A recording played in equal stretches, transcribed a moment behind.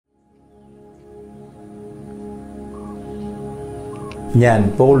ഞാൻ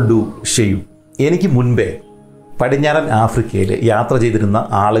Paul do ഷെയു. എനിക്ക് മുൻപേ പടിഞ്ഞാറൻ ആഫ്രിക്കയിൽ യാത്ര ചെയ്തിരുന്ന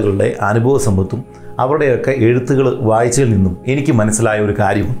ആളുകളുടെ അനുഭവ സമ്പത്തും അവരുടെയൊക്കെ എഴുത്തുകൾ വായിച്ചതിൽ നിന്നും എനിക്ക് മനസ്സിലായ ഒരു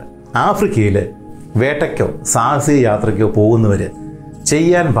കാര്യമുണ്ട്. ആഫ്രിക്കയിൽ വേട്ടയ്ക്കോ സാഹസിക യാത്രയ്ക്കോ പോകുന്നവർ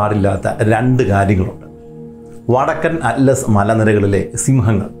ചെയ്യാൻ പാടില്ലാത്ത 2 കാര്യങ്ങളുണ്ട്. വടക്കൻ അറ്റ്ലസ് മലനിരകളിലെ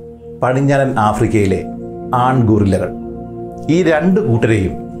സിംഹങ്ങൾ, പടിഞ്ഞാറൻ ആഫ്രിക്കയിലെ ആൺഗൊറില്ലകൾ. ഈ 2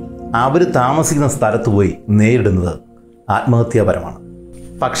 കൂട്ടരെയും അവർ താമസിക്കുന്ന സ്ഥലത്ത് പോയി നേരിടുന്നത് ആത്മഹത്യാപരമാണ്.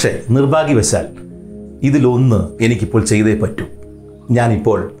 പക്ഷേ നിർഭാഗ്യവശാൽ ഇതിലൊന്ന് എനിക്കിപ്പോൾ ചെയ്തേ പറ്റൂ.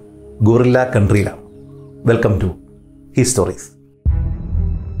 ഞാനിപ്പോൾ ഗൊറില്ല കൺട്രിയിലാണ്. Welcome to HisStories.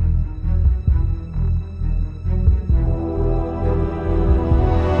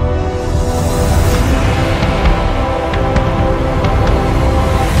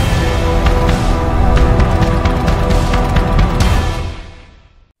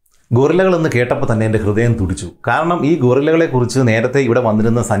 ഗൊറില്ലകൾ എന്ന് കേട്ടപ്പോൾ തന്നെ എൻ്റെ ഹൃദയം തുടിച്ചു. കാരണം ഈ ഗൊറില്ലകളെക്കുറിച്ച് നേരത്തെ ഇവിടെ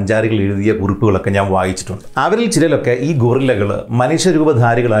വന്നിരുന്ന സഞ്ചാരികൾ എഴുതിയ കുറിപ്പുകളൊക്കെ ഞാൻ വായിച്ചിട്ടുണ്ട്. അവരിൽ ചിലരൊക്കെ ഈ ഗൊറില്ലകൾ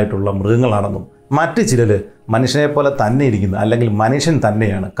മനുഷ്യരൂപധാരികളായിട്ടുള്ള മൃഗങ്ങളാണെന്നും മറ്റ് ചിലർ മനുഷ്യനെ പോലെ തന്നെ ഇരിക്കുന്ന അല്ലെങ്കിൽ മനുഷ്യൻ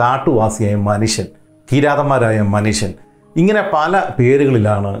തന്നെയാണ്, കാട്ടുവാസിയായ മനുഷ്യൻ, കിരാതന്മാരായ മനുഷ്യൻ, ഇങ്ങനെ പല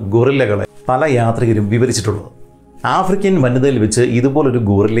പേരുകളിലാണ് ഗൊറില്ലകളെ പല യാത്രികരും വിവരിച്ചിട്ടുള്ളത്. ആഫ്രിക്കൻ വനിതയിൽ വെച്ച് ഇതുപോലൊരു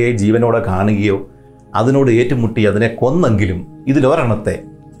ഗൊറില്ലയെ ജീവനോടെ കാണുകയോ അതിനോട് ഏറ്റുമുട്ടി അതിനെ കൊന്നെങ്കിലും ഇതിലൊരെണ്ണത്തെ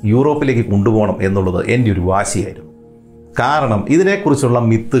യൂറോപ്പിലേക്ക് കൊണ്ടുപോകണം എന്നുള്ളത് എൻ്റെ ഒരു വാശിയായിരുന്നു. കാരണം ഇതിനെക്കുറിച്ചുള്ള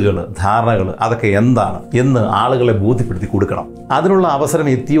മിത്തുകൾ, ധാരണകൾ അതൊക്കെ എന്താണ് എന്ന് ആളുകളെ ബോധ്യപ്പെടുത്തി കൊടുക്കണം. അതിനുള്ള അവസരം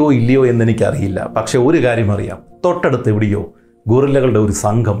എത്തിയോ ഇല്ലയോ എന്നെനിക്കറിയില്ല. പക്ഷെ ഒരു കാര്യം അറിയാം, തൊട്ടടുത്ത് എവിടെയോ ഗൊറില്ലകളുടെ ഒരു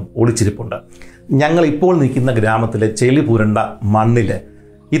സംഘം ഒളിച്ചിരിപ്പുണ്ട്. ഞങ്ങൾ ഇപ്പോൾ നിൽക്കുന്ന ഗ്രാമത്തിലെ ചെളി പുരണ്ട മണ്ണിൽ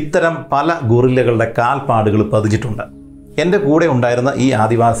ഇത്തരം പല ഗൊറില്ലകളുടെ കാൽപ്പാടുകൾ പതിച്ചിട്ടുണ്ട്. എൻ്റെ കൂടെ ഉണ്ടായിരുന്ന ഈ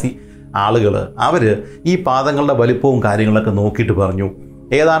ആദിവാസി ആളുകൾ അവർ ഈ പാദങ്ങളുടെ വലിപ്പവും കാര്യങ്ങളൊക്കെ നോക്കിയിട്ട് പറഞ്ഞു,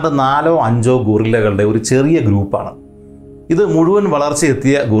 ഏതാണ്ട് 4-5 ഗൊറില്ലകളുടെ ഒരു ചെറിയ ഗ്രൂപ്പാണ് ഇത്. മുഴുവൻ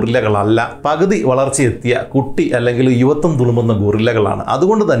വളർച്ചയെത്തിയ ഗൊറില്ലകളല്ല, പകുതി വളർച്ചയെത്തിയ കുട്ടി അല്ലെങ്കിൽ യുവത്വം തുളുമ്പുന്ന ഗൊറില്ലകളാണ്.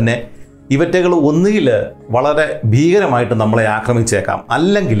 അതുകൊണ്ട് തന്നെ ഇവറ്റകൾ ഒന്നുകിൽ വളരെ ഭീകരമായിട്ട് നമ്മളെ ആക്രമിച്ചേക്കാം,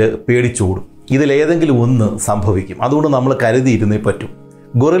 അല്ലെങ്കിൽ പേടിച്ചോടും. ഇതിലേതെങ്കിലും ഒന്ന് സംഭവിക്കും. അതുകൊണ്ട് നമ്മൾ കരുതിയിരുന്നേ പറ്റും.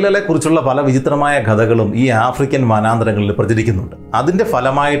 ഗൊറില്ലകളെക്കുറിച്ചുള്ള പല വിചിത്രമായ കഥകളും ഈ ആഫ്രിക്കൻ വനാന്തരങ്ങളിൽ പ്രചരിക്കുന്നുണ്ട്. അതിൻ്റെ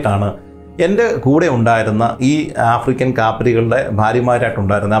ഫലമായിട്ടാണ് എൻ്റെ കൂടെ ഉണ്ടായിരുന്ന ഈ ആഫ്രിക്കൻ കാപ്പരികളുടെ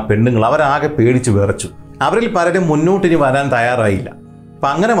ഭാര്യമാരായിട്ടുണ്ടായിരുന്ന ആ പെണ്ണുങ്ങൾ അവരാകെ പേടിച്ച് വിറച്ചു. അവരിൽ പലരും മുന്നോട്ടിനി വരാൻ തയ്യാറായില്ല. അപ്പം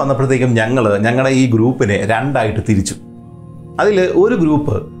അങ്ങനെ വന്നപ്പോഴത്തേക്കും ഞങ്ങളുടെ ഈ ഗ്രൂപ്പിനെ 2ആയിട്ട് തിരിച്ചു. അതിൽ ഒരു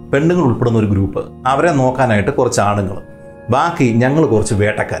ഗ്രൂപ്പ് പെണ്ണുങ്ങൾ ഉൾപ്പെടുന്ന ഒരു ഗ്രൂപ്പ്, അവരെ നോക്കാനായിട്ട് കുറച്ച് ആണുങ്ങൾ, ബാക്കി ഞങ്ങൾ കുറച്ച്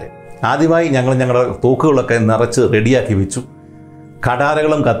വേട്ടക്കാർ. ആദ്യമായി ഞങ്ങളുടെ തോക്കുകളൊക്കെ നിറച്ച് റെഡിയാക്കി വെച്ചു.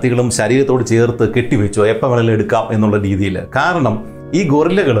 കടാരകളും കത്തികളും ശരീരത്തോട് ചേർത്ത് കെട്ടിവെച്ചു, എപ്പം വേണമെങ്കിലും എടുക്കാം എന്നുള്ള രീതിയിൽ. കാരണം ഈ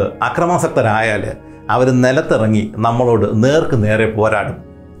ഗൊറില്ലകൾ അക്രമാസക്തരായാൽ അവർ നിലത്തിറങ്ങി നമ്മളോട് നേർക്ക് നേരെ പോരാടും.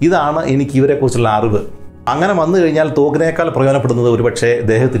 ഇതാണ് എനിക്ക് ഇവരെക്കുറിച്ചുള്ള അറിവ്. അങ്ങനെ വന്നു കഴിഞ്ഞാൽ തോക്കിനേക്കാൾ പ്രയോജനപ്പെടുന്നത് ഒരുപക്ഷെ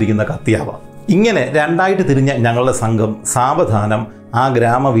ദേഹത്തിരിക്കുന്ന കത്തിയാവാം. ഇങ്ങനെ 2ആയിട്ട് തിരിഞ്ഞ ഞങ്ങളുടെ സംഘം സാവധാനം ആ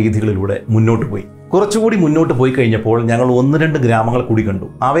ഗ്രാമവീഥികളിലൂടെ മുന്നോട്ട് പോയി. കുറച്ചുകൂടി മുന്നോട്ട് പോയി കഴിഞ്ഞപ്പോൾ ഞങ്ങൾ 1-2 ഗ്രാമങ്ങൾ കൂടി കണ്ടു.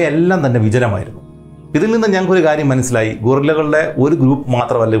 അവയെല്ലാം തന്നെ വിജനമായിരുന്നു. ഇതിൽ നിന്ന് ഞങ്ങൾക്കൊരു കാര്യം മനസ്സിലായി, ഗൊറില്ലകളുടെ ഒരു ഗ്രൂപ്പ്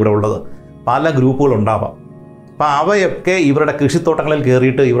മാത്രമല്ല ഇവിടെ ഉള്ളത്, പല ഗ്രൂപ്പുകൾ ഉണ്ടാവാം. അപ്പോൾ അവയൊക്കെ ഇവരുടെ കൃഷിത്തോട്ടങ്ങളിൽ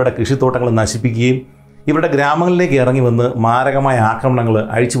കയറിയിട്ട് ഇവരുടെ കൃഷിത്തോട്ടങ്ങൾ നശിപ്പിക്കുകയും ഇവരുടെ ഗ്രാമങ്ങളിലേക്ക് ഇറങ്ങി വന്ന് മാരകമായ ആക്രമണങ്ങൾ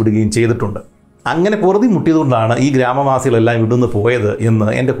അഴിച്ചുവിടുകയും ചെയ്തിട്ടുണ്ട്. അങ്ങനെ പൊറുതി മുട്ടിയതുകൊണ്ടാണ് ഈ ഗ്രാമവാസികളെല്ലാം ഇവിടുന്ന് പോയത് എന്ന്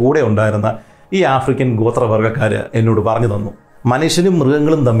എൻ്റെ കൂടെ ഉണ്ടായിരുന്ന ഈ ആഫ്രിക്കൻ ഗോത്രവർഗ്ഗക്കാർ എന്നോട് പറഞ്ഞു തന്നു. മനുഷ്യനും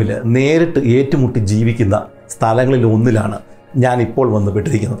മൃഗങ്ങളും തമ്മിൽ നേരിട്ട് ഏറ്റുമുട്ടി ജീവിക്കുന്ന സ്ഥലങ്ങളിൽ ഒന്നിലാണ് ഞാനിപ്പോൾ വന്ന്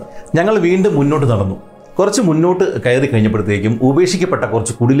പെട്ടിരിക്കുന്നത്. ഞങ്ങൾ വീണ്ടും മുന്നോട്ട് നടന്നു. കുറച്ച് മുന്നോട്ട് കയറി കഴിഞ്ഞപ്പോഴത്തേക്കും ഉപേക്ഷിക്കപ്പെട്ട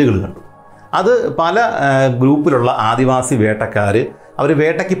കുറച്ച് കുടിലുകൾ കണ്ടു. അത് പല ഗ്രൂപ്പിലുള്ള ആദിവാസി വേട്ടക്കാർ അവർ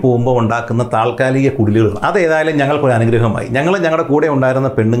വേട്ടയ്ക്ക് പോകുമ്പോൾ ഉണ്ടാക്കുന്ന താൽക്കാലിക കുടിലുകൾ. അതേതായാലും ഞങ്ങൾക്കൊരു അനുഗ്രഹമായി. ഞങ്ങളുടെ കൂടെ ഉണ്ടായിരുന്ന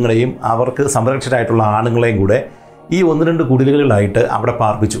പെണ്ണുങ്ങളെയും അവർക്ക് സംരക്ഷകരായിട്ടുള്ള ആണുങ്ങളെയും കൂടെ ഈ 1-2 കുടിലുകളിലായിട്ട് അവിടെ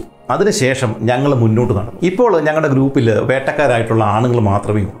പാർപ്പിച്ചു. അതിനുശേഷം ഞങ്ങൾ മുന്നോട്ട് നടന്നു. ഇപ്പോൾ ഞങ്ങളുടെ ഗ്രൂപ്പിൽ വേട്ടക്കാരായിട്ടുള്ള ആണുങ്ങൾ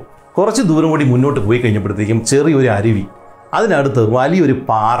മാത്രമേ ഉള്ളൂ. കുറച്ച് ദൂരം കൂടി മുന്നോട്ട് പോയി കഴിഞ്ഞപ്പോഴത്തേക്കും ചെറിയൊരു അരുവി, അതിനടുത്ത് വലിയൊരു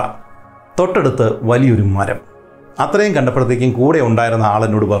പാറ, തൊട്ടടുത്ത് വലിയൊരു മരം. അത്രയും കണ്ടപ്പോഴത്തേക്കും കൂടെ ഉണ്ടായിരുന്ന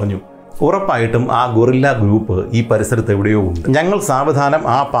ആളെന്നോട് പറഞ്ഞു, ഉറപ്പായിട്ടും ആ ഗൊറില്ല ഗ്രൂപ്പ് ഈ പരിസരത്ത് എവിടെയോ ഉണ്ട്. ഞങ്ങൾ സാവധാനം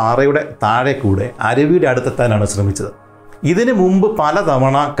ആ പാറയുടെ താഴെ കൂടെ അരുവിയുടെ അടുത്തെത്താനാണ് ശ്രമിച്ചത്. ഇതിനു മുമ്പ്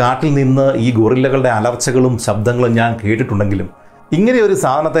പലതവണ കാട്ടിൽ നിന്ന് ഈ ഗൊറില്ലകളുടെ അലർച്ചകളും ശബ്ദങ്ങളും ഞാൻ കേട്ടിട്ടുണ്ടെങ്കിലും ഇങ്ങനെ ഒരു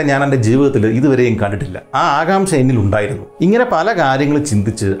സാധനത്തെ ഞാൻ എൻ്റെ ജീവിതത്തിൽ ഇതുവരെയും കണ്ടിട്ടില്ല. ആ ആകാംക്ഷ എന്നിൽ ഉണ്ടായിരുന്നു. ഇങ്ങനെ പല കാര്യങ്ങൾ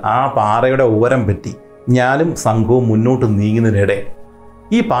ചിന്തിച്ച് ആ പാറയുടെ ഓരം പറ്റി ഞാനും സംഘവും മുന്നോട്ട് നീങ്ങുന്നതിനിടെ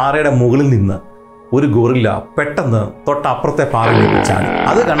ഈ പാറയുടെ മുകളിൽ നിന്ന് ഒരു ഗൊറില്ല പെട്ടെന്ന് തൊട്ടപ്പുറത്തെ പാറയിലേക്ക് ചാടി.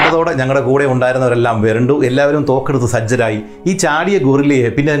 അത് കണ്ടതോടെ ഞങ്ങളുടെ കൂടെ ഉണ്ടായിരുന്നവരെല്ലാം വരണ്ടു. എല്ലാവരും തോക്കെടുത്ത് സജ്ജരായി. ഈ ചാടിയ ഗൊറില്ലയെ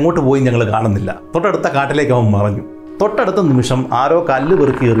പിന്നെ എങ്ങോട്ട് പോയി ഞങ്ങൾ കാണുന്നില്ല. തൊട്ടടുത്ത കാട്ടിലേക്ക് അവൻ മറഞ്ഞു. തൊട്ടടുത്ത നിമിഷം ആരോ കല്ല്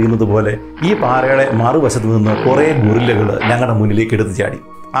പെറുക്കി എറിയുന്നത് പോലെ ഈ പാറയുടെ മറുവശത്ത് നിന്ന് കുറേ ഗൊറില്ലകൾ ഞങ്ങളുടെ മുന്നിലേക്ക് എടുത്തു ചാടി.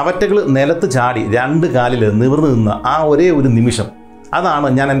 അവറ്റകൾ നിലത്ത് ചാടി 2 കാലിൽ നിവർന്നു നിന്ന ആ ഒരേ ഒരു നിമിഷം, അതാണ്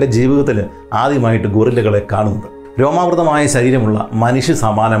ഞാൻ എൻ്റെ ജീവിതത്തിൽ ആദ്യമായിട്ട് ഗൊറില്ലകളെ കാണുന്നത്. രോമാവൃതമായ ശരീരമുള്ള മനുഷ്യ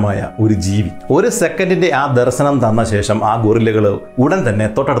സമാനമായ ഒരു ജീവി. 1 സെക്കൻഡിൻ്റെ ആ ദർശനം തന്ന ശേഷം ആ ഗൊറില്ലകൾ ഉടൻ തന്നെ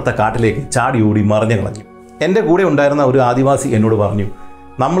തൊട്ടടുത്ത കാട്ടിലേക്ക് ചാടി ഓടി മറിഞ്ഞു കളഞ്ഞു. എൻ്റെ കൂടെ ഉണ്ടായിരുന്ന ഒരു ആദിവാസി എന്നോട് പറഞ്ഞു,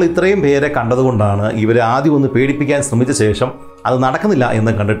 നമ്മൾ ഇത്രയും പേരെ കണ്ടതുകൊണ്ടാണ് ഇവരെ ആദ്യം ഒന്ന് പേടിപ്പിക്കാൻ ശ്രമിച്ച ശേഷം അത് നടക്കുന്നില്ല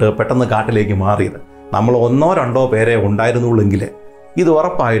എന്ന് കണ്ടിട്ട് പെട്ടെന്ന് കാട്ടിലേക്ക് മാറിയത്. നമ്മൾ 1-2 പേരെ ഉണ്ടായിരുന്നുള്ളെങ്കിൽ ഇത്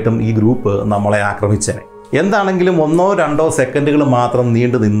ഉറപ്പായിട്ടും ഈ ഗ്രൂപ്പ് നമ്മളെ ആക്രമിച്ചേനെ. എന്താണെങ്കിലും 1-2 സെക്കൻഡുകൾ മാത്രം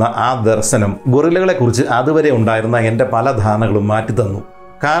നീണ്ടു നിന്ന ആ ദർശനം ഗൊറില്ലകളെക്കുറിച്ച് അതുവരെ ഉണ്ടായിരുന്ന എൻ്റെ പല ധാരണകളും മാറ്റിത്തന്നു.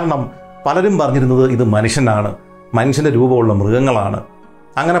 കാരണം പലരും പറഞ്ഞിരുന്നത് ഇത് മനുഷ്യനാണ്, മനുഷ്യൻ്റെ രൂപമുള്ള മൃഗങ്ങളാണ്,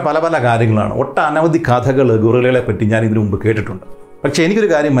 അങ്ങനെ പല പല കാര്യങ്ങളാണ്. ഒട്ടനവധി കഥകൾ ഗൊറില്ലകളെ പറ്റി ഞാൻ ഇതിനു മുമ്പ് കേട്ടിട്ടുണ്ട്. പക്ഷേ എനിക്കൊരു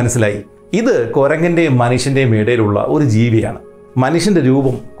കാര്യം മനസ്സിലായി, ഇത് കുരങ്ങൻ്റെയും മനുഷ്യൻ്റെയും ഇടയിലുള്ള ഒരു ജീവിയാണ്. മനുഷ്യൻ്റെ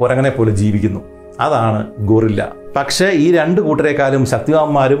രൂപം കുരങ്ങനെ പോലെ ജീവിക്കുന്നു, അതാണ് ഗൊറില്ല. പക്ഷേ ഈ 2 കൂട്ടരെക്കാളും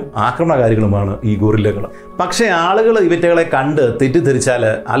ശക്തിവാന്മാരും ആക്രമണകാരികളുമാണ് ഈ ഗൊറില്ലകൾ. പക്ഷേ ആളുകൾ ഇവറ്റകളെ കണ്ട് തെറ്റിദ്ധരിച്ചാൽ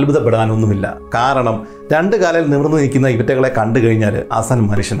അത്ഭുതപ്പെടാനൊന്നുമില്ല. കാരണം 2 കാലിൽ നിവർന്നു നിൽക്കുന്ന ഇവറ്റകളെ കണ്ടു കഴിഞ്ഞാൽ അസൽ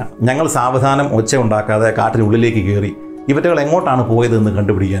മനുഷ്യനാണ്. ഞങ്ങൾ സാവധാനം ഒച്ച ഉണ്ടാക്കാതെ കാട്ടിനുള്ളിലേക്ക് കയറി ഇവറ്റകൾ എങ്ങോട്ടാണ് പോയതെന്ന്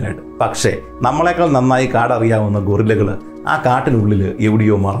കണ്ടുപിടിക്കാനായിട്ട്. പക്ഷേ നമ്മളെക്കാൾ നന്നായി കാടറിയാവുന്ന ഗൊറില്ലകൾ ആ കാട്ടിനുള്ളിൽ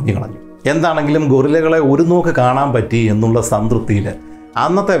എവിടെയോ മറിഞ്ഞു കളഞ്ഞു. എന്താണെങ്കിലും ഗൊറില്ലകളെ ഒരു നോക്ക് കാണാൻ പറ്റി എന്നുള്ള സംതൃപ്തിയിൽ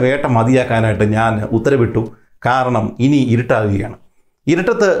അന്നത്തെ വേട്ട മതിയാക്കാനായിട്ട് ഞാൻ ഉത്തരവിട്ടു. കാരണം ഇനി ഇരുട്ടാകുകയാണ്.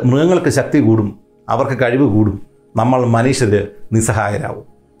 ഇരുട്ടത്ത് മൃഗങ്ങൾക്ക് ശക്തി കൂടും, അവർക്ക് കഴിവ് കൂടും, നമ്മൾ മനുഷ്യർ നിസ്സഹായരാകും.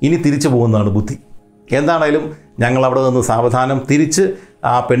 ഇനി തിരിച്ചു പോകുന്നതാണ് ബുദ്ധി. എന്താണേലും ഞങ്ങൾ അവിടെ നിന്ന് സാവധാനം തിരിച്ച്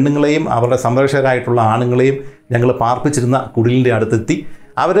ആ പെണ്ണുങ്ങളെയും അവരുടെ സംരക്ഷകരായിട്ടുള്ള ആണുങ്ങളെയും ഞങ്ങൾ പാർപ്പിച്ചിരുന്ന കുടിലിൻ്റെ അടുത്തെത്തി.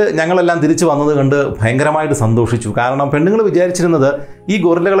 അവർ ഞങ്ങളെല്ലാം തിരിച്ചു വന്നത് കണ്ട് ഭയങ്കരമായിട്ട് സന്തോഷിച്ചു. കാരണം പെണ്ണുങ്ങൾ വിചാരിച്ചിരുന്നത് ഈ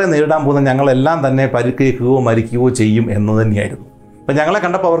ഗൊറില്ലകളെ നേരിടാൻ പോകുന്ന ഞങ്ങളെല്ലാം തന്നെ പരിക്കേൽക്കുകയോ മരിക്കുകയോ ചെയ്യും എന്ന് തന്നെയായിരുന്നു. അപ്പം ഞങ്ങളെ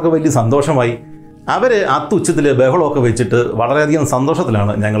കണ്ടപ്പോൾ അവർക്ക് വലിയ സന്തോഷമായി. അവർ അത്യുച്ചത്തിൽ ബഹളമൊക്കെ വെച്ചിട്ട് വളരെയധികം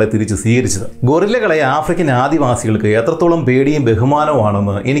സന്തോഷത്തിലാണ് ഞങ്ങളെ തിരിച്ച് സ്വീകരിച്ചത്. ഗൊറില്ലകളെ ആഫ്രിക്കൻ ആദിവാസികൾക്ക് എത്രത്തോളം പേടിയും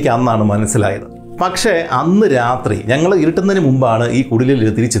ബഹുമാനവുമാണെന്ന് എനിക്ക് അന്നാണ് മനസ്സിലായത്. പക്ഷേ അന്ന് രാത്രി ഞങ്ങൾ ഇരുട്ടുന്നതിന് മുമ്പാണ് ഈ കുടിലിൽ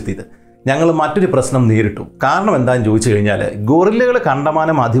തിരിച്ചെത്തിയത്. ഞങ്ങൾ മറ്റൊരു പ്രശ്നം നേരിട്ടു. കാരണം എന്താണെന്ന് ചോദിച്ചു കഴിഞ്ഞാൽ, ഗൊറില്ലകൾ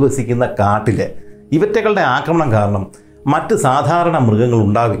കണ്ടമാനം അധിവസിക്കുന്ന കാട്ടിൽ ഇവറ്റകളുടെ ആക്രമണം കാരണം മറ്റ് സാധാരണ മൃഗങ്ങൾ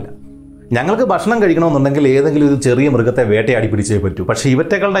ഉണ്ടാവില്ല. ഞങ്ങൾക്ക് ഭക്ഷണം കഴിക്കണമെന്നുണ്ടെങ്കിൽ ഏതെങ്കിലും ഒരു ചെറിയ മൃഗത്തെ വേട്ടയാടി പിടിച്ചേ പറ്റൂ. പക്ഷേ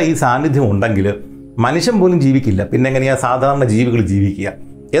ഇവറ്റകളുടെ ഈ സാന്നിധ്യം ഉണ്ടെങ്കിൽ മനുഷ്യൻ പോലും ജീവിക്കില്ല. പിന്നെ എങ്ങനെയാണ് സാധാരണ ജീവികൾ ജീവിക്കുക?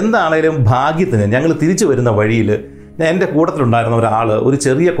 എന്താണേലും ഭാഗ്യത്തിന് ഞങ്ങൾ തിരിച്ചു വരുന്ന വഴിയിൽ എൻ്റെ കൂട്ടത്തിലുണ്ടായിരുന്ന ഒരാൾ ഒരു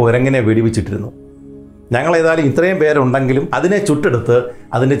ചെറിയ കുരങ്ങിനെ വെടിവെച്ചിട്ടിരുന്നു. ഞങ്ങൾ ഏതായാലും ഇത്രയും പേരുണ്ടെങ്കിലും അതിനെ ചുട്ടെടുത്ത്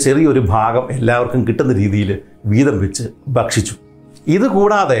അതിൻ്റെ ചെറിയൊരു ഭാഗം എല്ലാവർക്കും കിട്ടുന്ന രീതിയിൽ വീതം വെച്ച് ഭക്ഷിച്ചു.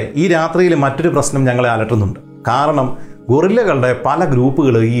 ഇതുകൂടാതെ ഈ രാത്രിയിൽ മറ്റൊരു പ്രശ്നം ഞങ്ങളെ അലട്ടുന്നുണ്ട്. കാരണം ഗൊറില്ലകളുടെ പല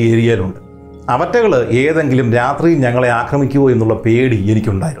ഗ്രൂപ്പുകൾ ഈ ഏരിയയിലുണ്ട്. അവറ്റകൾ ഏതെങ്കിലും രാത്രിയിൽ ഞങ്ങളെ ആക്രമിക്കുമോ എന്നുള്ള പേടി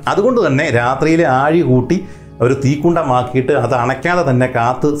എനിക്കുണ്ടായിരുന്നു. അതുകൊണ്ട് തന്നെ രാത്രിയിൽ ആഴി കൂട്ടി ഒരു തീക്കുണ്ടമാക്കിയിട്ട് അത് അണയ്ക്കാതെ തന്നെ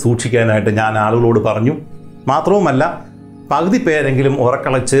കാത്ത് സൂക്ഷിക്കാനായിട്ട് ഞാൻ ആളുകളോട് പറഞ്ഞു. മാത്രവുമല്ല, പകുതി പേരെങ്കിലും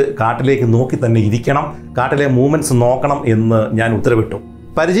ഉറക്കളച്ച് കാട്ടിലേക്ക് നോക്കി തന്നെ ഇരിക്കണം, കാട്ടിലെ മൂവ്മെൻറ്റ്സ് നോക്കണം എന്ന് ഞാൻ ഉത്തരവിട്ടു.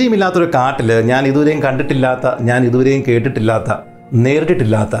 പരിചയമില്ലാത്തൊരു കാട്ടിൽ ഞാൻ ഇതുവരെയും കണ്ടിട്ടില്ലാത്ത, ഞാൻ ഇതുവരെയും കേട്ടിട്ടില്ലാത്ത,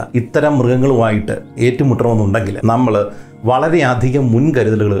 നേരിട്ടിട്ടില്ലാത്ത ഇത്തരം മൃഗങ്ങളുമായിട്ട് ഏറ്റുമുട്ടണമെന്നുണ്ടെങ്കിൽ നമ്മൾ വളരെയധികം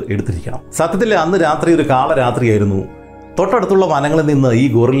മുൻകരുതലുകൾ എടുത്തിരിക്കണം. സത്യത്തിൽ അന്ന് രാത്രി ഒരു കാളരാത്രിയായിരുന്നു. തൊട്ടടുത്തുള്ള വനങ്ങളിൽ നിന്ന് ഈ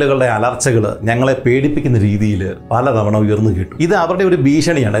ഗൊറില്ലകളുടെ അലർച്ചകൾ ഞങ്ങളെ പേടിപ്പിക്കുന്ന രീതിയിൽ പലതവണ ഉയർന്നു കേട്ടു. ഇത് അവരുടെ ഒരു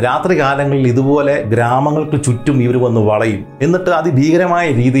ഭീഷണിയാണ്. രാത്രി കാലങ്ങളിൽ ഇതുപോലെ ഗ്രാമങ്ങൾക്ക് ചുറ്റും ഇവർ വന്ന് വളയും, എന്നിട്ട് അതിഭീകരമായ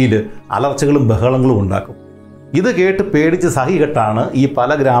രീതിയിൽ അലർച്ചകളും ബഹളങ്ങളും ഉണ്ടാക്കും. ഇത് കേട്ട് പേടിച്ച് സഹികെട്ടാണ് ഈ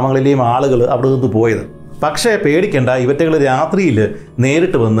പല ഗ്രാമങ്ങളിലെയും ആളുകൾ അവിടെ നിന്ന് പോയത്. പക്ഷേ പേടിക്കേണ്ട, ഇവറ്റകൾ രാത്രിയിൽ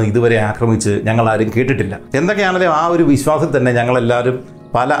നേരിട്ട് വന്ന് ഇതുവരെ ആക്രമിച്ച് ഞങ്ങളാരും കേട്ടിട്ടില്ല. എന്തൊക്കെയാണെങ്കിലും ആ ഒരു വിശ്വാസത്തിൽ തന്നെ ഞങ്ങളെല്ലാവരും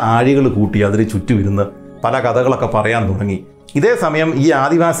പല ആഴികൾ കൂട്ടി അതിന് ചുറ്റുമിരുന്ന് പല കഥകളൊക്കെ പറയാൻ തുടങ്ങി. ഇതേ സമയം ഈ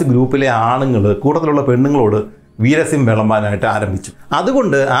ആദിവാസി ഗ്രൂപ്പിലെ ആണുങ്ങൾ കൂട്ടത്തിലുള്ള പെണ്ണുങ്ങളോട് വീരസ്യം വിളമ്പാനായിട്ട് ആരംഭിച്ചു.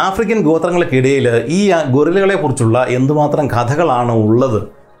 അതുകൊണ്ട് ആഫ്രിക്കൻ ഗോത്രങ്ങൾക്കിടയിൽ ഈ ഗൊറില്ലകളെ കുറിച്ചുള്ള എന്തുമാത്രം കഥകളാണ് ഉള്ളത്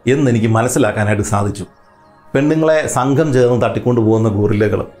എന്നെനിക്ക് മനസ്സിലാക്കാനായിട്ട് സാധിച്ചു. പെണ്ണുങ്ങളെ സംഘം ചേർന്ന് തട്ടിക്കൊണ്ടു പോകുന്ന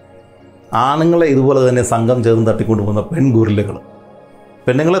ഗൊറില്ലകൾ, ആണുങ്ങളെ ഇതുപോലെ തന്നെ സംഘം ചേർന്ന് തട്ടിക്കൊണ്ടു പോകുന്ന പെൺഗൊറില്ലകൾ,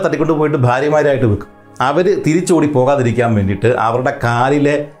 പെണ്ണുങ്ങളെ തട്ടിക്കൊണ്ടു പോയിട്ട് ഭാര്യമാരായിട്ട് വെക്കും. അവർ തിരിച്ചോടി പോകാതിരിക്കാൻ വേണ്ടിയിട്ട് അവരുടെ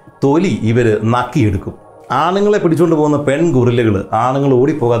കാലിലെ തൊലി ഇവർ നക്കിയെടുക്കും. ആണുങ്ങളെ പിടിച്ചുകൊണ്ട് പോകുന്ന പെൺഗൊറില്ലകൾ ആണുങ്ങൾ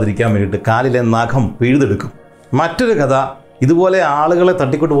ഓടിപ്പോകാതിരിക്കാൻ വേണ്ടിയിട്ട് കാലിലെ നഖം പിഴുതെടുക്കും. മറ്റൊരു കഥ, ഇതുപോലെ ആളുകളെ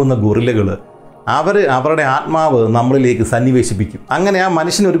തട്ടിക്കൊണ്ടു പോകുന്ന ഗൊറില്ലകൾ അവരുടെ ആത്മാവ് നമ്മളിലേക്ക് സന്നിവേശിപ്പിക്കും. അങ്ങനെ ആ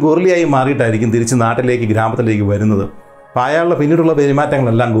മനുഷ്യൻ ഒരു ഗൊറില്ലയായി മാറിയിട്ടായിരിക്കും തിരിച്ച് നാട്ടിലേക്ക്, ഗ്രാമത്തിലേക്ക് വരുന്നത്. അപ്പോൾ അയാളുടെ പിന്നീടുള്ള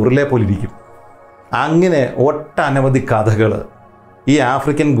പെരുമാറ്റങ്ങളെല്ലാം ഗൊറില്ലയെ പോലെ ഇരിക്കും. അങ്ങനെ ഒട്ടനവധി കഥകൾ ഈ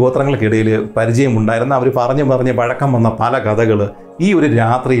ആഫ്രിക്കൻ ഗോത്രങ്ങൾക്കിടയിൽ പരിചയമുണ്ടായിരുന്ന അവർ പറഞ്ഞ് പഴക്കം വന്ന പല കഥകൾ ഈ ഒരു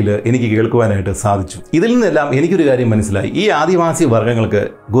രാത്രിയിൽ എനിക്ക് കേൾക്കുവാനായിട്ട് സാധിച്ചു. ഇതിൽ നിന്നെല്ലാം എനിക്കൊരു കാര്യം മനസ്സിലായി. ഈ ആദിവാസി വർഗ്ഗങ്ങൾക്ക്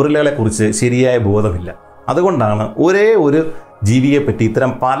ഗൊറില്ലകളെക്കുറിച്ച് ശരിയായ ബോധമില്ല. അതുകൊണ്ടാണ് ഒരേ ഒരു ജീവിയെപ്പറ്റി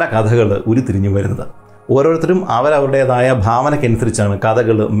ഇത്തരം പല കഥകൾ ഉരുത്തിരിഞ്ഞു വരുന്നത്. ഓരോരുത്തരും അവരവരുടേതായ ഭാവനയ്ക്കനുസരിച്ചാണ്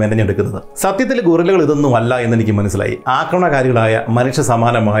കഥകൾ മെനഞ്ഞെടുക്കുന്നത്. സത്യത്തിൽ ഗൊറില്ലകൾ ഇതൊന്നും അല്ല എന്നെനിക്ക് മനസ്സിലായി. ആക്രമണകാരികളായ മനുഷ്യ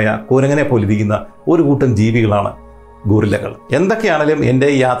സമാനമായ കുരങ്ങനെ പോലിരിക്കുന്ന ഒരു കൂട്ടം ജീവികളാണ് ഗൊറില്ലകൾ. എന്തൊക്കെയാണെങ്കിലും എൻ്റെ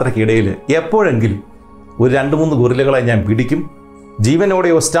ഈ യാത്രയ്ക്കിടയിൽ എപ്പോഴെങ്കിലും ഒരു 2-3 ഗൊറില്ലകളെ ഞാൻ പിടിക്കും.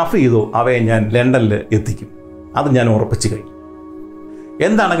 ജീവനോടെയോ സ്റ്റഫ് ചെയ്തോ അവയെ ഞാൻ ലണ്ടനിൽ എത്തിക്കും. അത് ഞാൻ ഉറപ്പിച്ചു കഴിഞ്ഞു.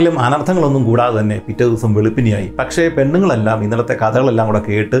 എന്താണെങ്കിലും അനർത്ഥങ്ങളൊന്നും കൂടാതെ തന്നെ പിറ്റേ ദിവസം വെളുപ്പിനെയായി. പക്ഷേ പെണ്ണുങ്ങളെല്ലാം ഇന്നലത്തെ കഥകളെല്ലാം കൂടെ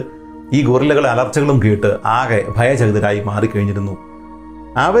കേട്ട് ഈ ഗൊറില്ലകളെ അലർച്ചകളും കേട്ട് ആകെ ഭയചകിതരായി മാറിക്കഴിഞ്ഞിരുന്നു.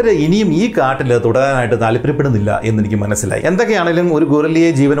 അവർ ഇനിയും ഈ കാട്ടിൽ തുടരാനായിട്ട് താല്പര്യപ്പെടുന്നില്ല എന്നെനിക്ക് മനസ്സിലായി. എന്തൊക്കെയാണെങ്കിലും ഒരു ഗൊറില്ലയെ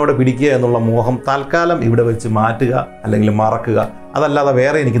ജീവനോടെ പിടിക്കുക എന്നുള്ള മോഹം തൽക്കാലം ഇവിടെ വെച്ച് മാറ്റുക അല്ലെങ്കിൽ മറക്കുക. അതല്ലാതെ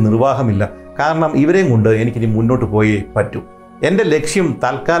വേറെ എനിക്ക് നിർവാഹമില്ല. കാരണം ഇവരെയും കൊണ്ട് എനിക്കിനി മുന്നോട്ട് പോയേ പറ്റൂ. എൻ്റെ ലക്ഷ്യം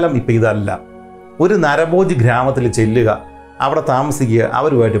തൽക്കാലം ഇപ്പം ഇതല്ല. ഒരു നരഭോജി ഗ്രാമത്തിൽ ചെല്ലുക, അവിടെ താമസിക്കുക,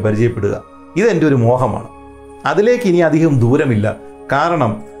 അവരുമായിട്ട് പരിചയപ്പെടുക. ഇതെൻ്റെ ഒരു മോഹമാണ്. അതിലേക്ക് ഇനി അധികം ദൂരമില്ല.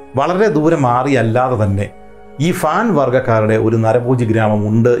 കാരണം വളരെ ദൂരം മാറിയല്ലാതെ തന്നെ ഈ ഫാൻ വർഗ്ഗക്കാരുടെ ഒരു നരഭോജി ഗ്രാമം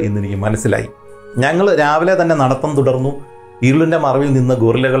ഉണ്ട് എന്നെനിക്ക് മനസ്സിലായി. ഞങ്ങൾ രാവിലെ തന്നെ നടത്തം തുടർന്നു. ഇരുളിൻ്റെ മറവിൽ നിന്ന്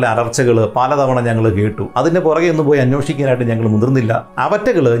ഗൊറില്ലകളുടെ അലർച്ചകൾ പലതവണ ഞങ്ങൾ കേട്ടു. അതിൻ്റെ പുറകെ ഒന്ന് പോയി അന്വേഷിക്കാനായിട്ട് ഞങ്ങൾ മുതിർന്നില്ല.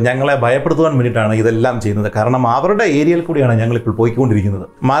 അവറ്റകൾ ഞങ്ങളെ ഭയപ്പെടുത്തുവാൻ വേണ്ടിയിട്ടാണ് ഇതെല്ലാം ചെയ്യുന്നത്. കാരണം അവരുടെ ഏരിയയിൽ കൂടിയാണ് ഞങ്ങളിപ്പോൾ പോയിക്കൊണ്ടിരിക്കുന്നത്.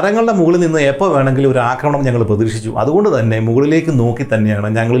 മരങ്ങളുടെ മുകളിൽ നിന്ന് എപ്പോൾ വേണമെങ്കിലും ഒരു ആക്രമണം ഞങ്ങൾ പ്രതീക്ഷിച്ചു. അതുകൊണ്ട് തന്നെ മുകളിലേക്ക് നോക്കി തന്നെയാണ്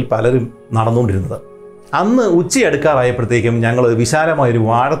ഞങ്ങളിൽ പലരും നടന്നുകൊണ്ടിരുന്നത്. അന്ന് ഉച്ചയെടുക്കാറായപ്പോഴത്തേക്കും ഞങ്ങൾ വിശാലമായൊരു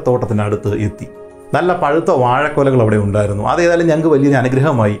വാഴത്തോട്ടത്തിനടുത്ത് എത്തി. നല്ല പഴുത്ത വാഴക്കൊലകൾ അവിടെ ഉണ്ടായിരുന്നു. അതേതായാലും ഞങ്ങൾക്ക് വലിയൊരു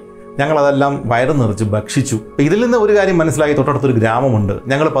അനുഗ്രഹമായി. ഞങ്ങളതെല്ലാം വയറ് നിറച്ച് ഭക്ഷിച്ചു. ഇതിൽ നിന്ന് ഒരു കാര്യം മനസ്സിലായി. തൊട്ടടുത്തൊരു ഗ്രാമമുണ്ട്.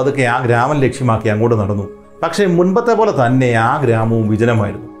 ഞങ്ങൾ പതുക്കെ ആ ഗ്രാമം ലക്ഷ്യമാക്കി അങ്ങോട്ട് നടന്നു. പക്ഷേ മുൻപത്തെ പോലെ തന്നെ ആ ഗ്രാമവും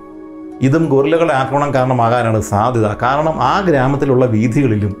വിജനമായിരുന്നു. ഇതും ഗൊറില്ലകളുടെ ആക്രമണം കാരണമാകാനാണ് സാധ്യത. കാരണം ആ ഗ്രാമത്തിലുള്ള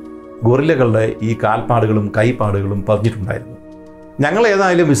വീഥികളിലും ഗൊറില്ലകളുടെ ഈ കാൽപ്പാടുകളും കൈപ്പാടുകളും പതിഞ്ഞിട്ടുണ്ടായിരുന്നു. ഞങ്ങൾ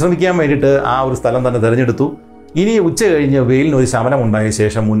ഏതായാലും വിശ്രമിക്കാൻ വേണ്ടിയിട്ട് ആ ഒരു സ്ഥലം തന്നെ തിരഞ്ഞെടുത്തു. ഇനി ഉച്ച കഴിഞ്ഞ് വെയിലിന് ഒരു ശമനമുണ്ടായ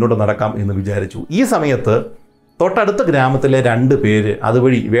ശേഷം മുന്നോട്ട് നടക്കാം എന്ന് വിചാരിച്ചു. ഈ സമയത്ത് തൊട്ടടുത്ത ഗ്രാമത്തിലെ 2 പേര്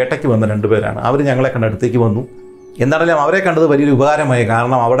അതുവഴി വേട്ടയ്ക്ക് വന്ന 2 പേരാണ്. അവർ ഞങ്ങളെ കണ്ട് അടുത്തേക്ക് വന്നു. എന്താണെങ്കിലും അവരെ കണ്ടത് വലിയൊരു ഉപകാരമായി.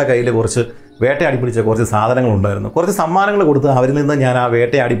 കാരണം അവരുടെ കയ്യിൽ കുറച്ച് വേട്ടയാടി പിടിച്ച കുറച്ച് സാധനങ്ങളുണ്ടായിരുന്നു. കുറച്ച് സമ്മാനങ്ങൾ കൊടുത്ത് അവരിൽ നിന്ന് ഞാൻ ആ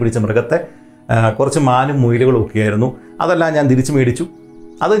വേട്ടയാടി പിടിച്ച മൃഗത്തെ കുറച്ച് മാനും മുയലുകളും ഒക്കെയായിരുന്നു. അതെല്ലാം ഞാൻ തിരിച്ചു മേടിച്ചു.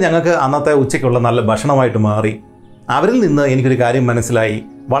 അത് ഞങ്ങൾക്ക് അന്നത്തെ ഉച്ചയ്ക്കുള്ള നല്ല ഭക്ഷണമായിട്ട് മാറി. അവരിൽ നിന്ന് എനിക്കൊരു കാര്യം മനസ്സിലായി.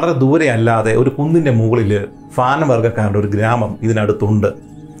 വളരെ ദൂരെ അല്ലാതെ ഒരു കുന്നിൻ്റെ മുകളിൽ ഫാൻ വർഗ്ഗക്കാരുടെ ഒരു ഗ്രാമം ഇതിനടുത്തുണ്ട്.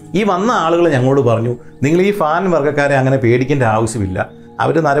 ഈ വന്ന ആളുകൾ ഞങ്ങളോട് പറഞ്ഞു, നിങ്ങൾ ഈ ഫാൻ വർഗ്ഗക്കാരെ അങ്ങനെ പേടിക്കേണ്ട ആവശ്യമില്ല.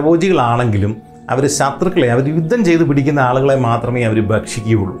 അവർ നരഭോജികളാണെങ്കിലും അവർ ശത്രുക്കളെ, അവർ യുദ്ധം ചെയ്ത് പിടിക്കുന്ന ആളുകളെ മാത്രമേ അവർ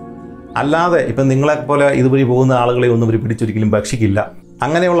ഭക്ഷിക്കുകയുള്ളൂ. അല്ലാതെ ഇപ്പം നിങ്ങളെപ്പോലെ ഇതുവഴി പോകുന്ന ആളുകളെ ഒന്നും അവർ പിടിച്ചൊരിക്കലും ഭക്ഷിക്കില്ല.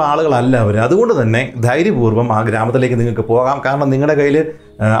 അങ്ങനെയുള്ള ആളുകളല്ല അവർ. അതുകൊണ്ട് തന്നെ ധൈര്യപൂർവ്വം ആ ഗ്രാമത്തിലേക്ക് നിങ്ങൾക്ക് പോകാം. കാരണം നിങ്ങളുടെ കയ്യിൽ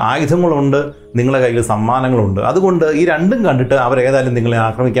ആയുധങ്ങളുണ്ട്, നിങ്ങളുടെ കയ്യിൽ സമ്മാനങ്ങളുണ്ട്. അതുകൊണ്ട് ഈ രണ്ടും കണ്ടിട്ട് അവരേതായാലും നിങ്ങളെ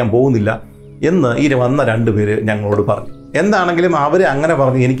ആക്രമിക്കാൻ പോകുന്നില്ല എന്ന് ഈ വന്ന 2 പേര് ഞങ്ങളോട് പറഞ്ഞു. എന്താണെങ്കിലും അവർ അങ്ങനെ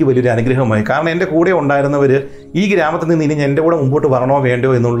പറഞ്ഞ് എനിക്ക് വലിയൊരു അനുഗ്രഹമായി. കാരണം എൻ്റെ കൂടെ ഉണ്ടായിരുന്നവർ ഈ ഗ്രാമത്തിൽ നിന്ന് ഇനി എൻ്റെ കൂടെ മുമ്പോട്ട് വരണോ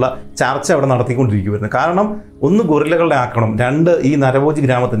വേണ്ടയോ എന്നുള്ള ചർച്ച അവിടെ നടത്തിക്കൊണ്ടിരിക്കുമായിരുന്നു. കാരണം ഒന്ന് ഗൊറില്ലകളുടെ ആക്രമണം, 2 ഈ നരഭോജി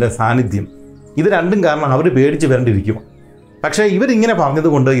ഗ്രാമത്തിൻ്റെ സാന്നിധ്യം, ഇത് രണ്ടും കാരണം അവർ പേടിച്ച് വരേണ്ടിയിരിക്കും. പക്ഷേ ഇവരിങ്ങനെ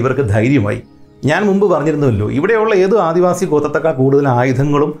പറഞ്ഞതുകൊണ്ട് ഇവർക്ക് ധൈര്യമായി. ഞാൻ മുമ്പ് പറഞ്ഞിരുന്നല്ലോ, ഇവിടെയുള്ള ഏത് ആദിവാസി ഗോത്രത്തേക്കാൾ കൂടുതൽ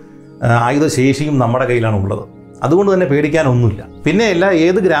ആയുധങ്ങളും ആയുധശേഷിയും നമ്മുടെ കയ്യിലാണ് ഉള്ളത്. അതുകൊണ്ട് തന്നെ പേടിക്കാനൊന്നുമില്ല. പിന്നെ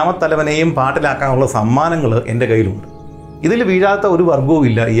ഏത് ഗ്രാമത്തലവനെയും പാട്ടിലാക്കാനുള്ള സമ്മാനങ്ങൾ എൻ്റെ കയ്യിലുണ്ട്. ഇതിൽ വീഴാത്ത ഒരു വർഗവും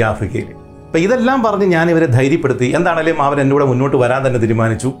ഇല്ല ഈ ആഫ്രിക്കയിൽ. അപ്പം ഇതെല്ലാം പറഞ്ഞ് ഞാൻ ഇവരെ ധൈര്യപ്പെടുത്തി. എന്താണെങ്കിലും അവർ എൻ്റെ കൂടെ മുന്നോട്ട് വരാൻ തന്നെ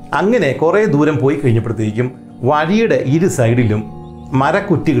തീരുമാനിച്ചു. അങ്ങനെ കുറേ ദൂരം പോയി കഴിഞ്ഞപ്പോഴത്തേക്കും വഴിയുടെ 2 സൈഡിലും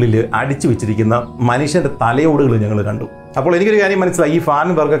മരക്കുറ്റികളിൽ അടിച്ചു വെച്ചിരിക്കുന്ന മനുഷ്യൻ്റെ തലയോടുകൾ ഞങ്ങൾ കണ്ടു. അപ്പോൾ എനിക്കൊരു കാര്യം മനസ്സിലായി. ഈ ഫാൻ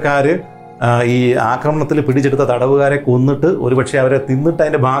വർഗ്ഗക്കാർ ഈ ആക്രമണത്തിൽ പിടിച്ചെടുത്ത തടവുകാരെ കൊന്നിട്ട് ഒരുപക്ഷെ അവരെ തിന്നിട്ട്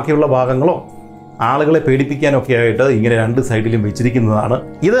അതിൻ്റെ ബാക്കിയുള്ള ഭാഗങ്ങളോ ആളുകളെ പേടിപ്പിക്കാനൊക്കെ ആയിട്ട് ഇങ്ങനെ 2 സൈഡിലും വെച്ചിരിക്കുന്നതാണ്.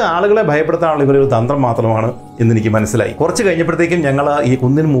 ഇത് ആളുകളെ ഭയപ്പെടുത്താനുള്ള ഇവരൊരു തന്ത്രം മാത്രമാണ് എന്നെനിക്ക് മനസ്സിലായി. കുറച്ച് കഴിഞ്ഞപ്പോഴത്തേക്കും ഞങ്ങൾ ഈ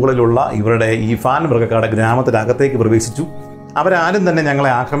കുന്നിന് മുകളിലുള്ള ഇവരുടെ ഈ ഫാൻ മൃഗക്കാരുടെ ഗ്രാമത്തിനകത്തേക്ക് പ്രവേശിച്ചു. അവരാരും തന്നെ ഞങ്ങളെ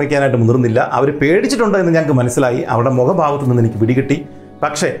ആക്രമിക്കാനായിട്ട് മുതിർന്നില്ല. അവർ പേടിച്ചിട്ടുണ്ട് എന്ന് ഞങ്ങൾക്ക് മനസ്സിലായി. അവരുടെ മുഖഭാവത്തിൽ നിന്ന് എനിക്ക് പിടികിട്ടി.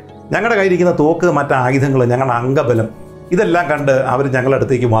 പക്ഷേ ഞങ്ങളുടെ കയ്യിലിരിക്കുന്ന തോക്ക്, മറ്റ് ആയുധങ്ങൾ, ഞങ്ങളുടെ അംഗബലം ഇതെല്ലാം കണ്ട് അവർ ഞങ്ങളുടെ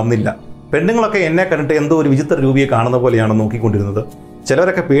അടുത്തേക്ക് വന്നില്ല. പെണ്ണുങ്ങളൊക്കെ എന്നെ കണ്ടിട്ട് എന്തോ ഒരു വിചിത്ര രൂപിയെ കാണുന്ന പോലെയാണ് നോക്കിക്കൊണ്ടിരുന്നത്.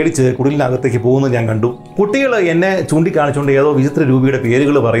 ചിലരൊക്കെ പേടിച്ച് കുടിലിനകത്തേക്ക് പോകുന്നത് ഞാൻ കണ്ടു. കുട്ടികൾ എന്നെ ചൂണ്ടിക്കാണിച്ചുകൊണ്ട് ഏതോ വിചിത്ര രൂപിയുടെ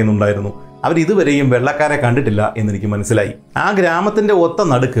പേരുകൾ പറയുന്നുണ്ടായിരുന്നു. അവരിതുവരെയും വെള്ളക്കാരെ കണ്ടിട്ടില്ല എന്നെനിക്ക് മനസ്സിലായി. ആ ഗ്രാമത്തിൻ്റെ ഒത്ത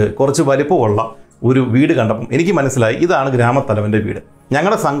നടുക്ക് കുറച്ച് വലിപ്പമുള്ള ഒരു വീട് കണ്ടപ്പം എനിക്ക് മനസ്സിലായി ഇതാണ് ഗ്രാമത്തലവൻ്റെ വീട്.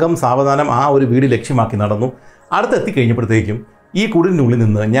 ഞങ്ങളുടെ സംഘം സാവധാനം ആ ഒരു വീട് ലക്ഷ്യമാക്കി നടന്നു. അടുത്തെത്തിക്കഴിഞ്ഞപ്പോഴത്തേക്കും ഈ കുടിലിനുള്ളിൽ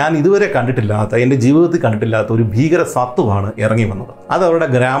നിന്ന് ഞാൻ ഇതുവരെ കണ്ടിട്ടില്ലാത്ത, എൻ്റെ ജീവിതത്തിൽ കണ്ടിട്ടില്ലാത്ത ഒരു ഭീകര സത്വമാണ് ഇറങ്ങി വന്നത്. അത് അവരുടെ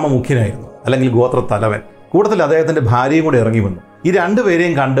ഗ്രാമമുഖ്യനായിരുന്നു, അല്ലെങ്കിൽ ഗോത്ര തലവൻ. കൂട്ടത്തിൽ അദ്ദേഹത്തിൻ്റെ ഭാര്യയും കൂടെ ഇറങ്ങി വന്നു. ഈ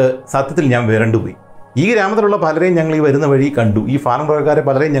രണ്ടുപേരെയും കണ്ട് സത്യത്തിൽ ഞാൻ വിരണ്ടുപോയി. ഈ ഗ്രാമത്തിലുള്ള പലരെയും ഞങ്ങൾ ഈ വരുന്ന വഴി കണ്ടു, ഈ ഫാൻ വർഗ്ഗക്കാരെ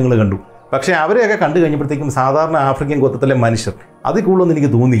പലരെയും ഞങ്ങൾ കണ്ടു. പക്ഷേ അവരെയൊക്കെ കണ്ടു കഴിഞ്ഞപ്പോഴത്തേക്കും സാധാരണ ആഫ്രിക്കൻ ഗോത്രത്തിലെ മനുഷ്യർ, അതിൽ കൂടുതലൊന്നും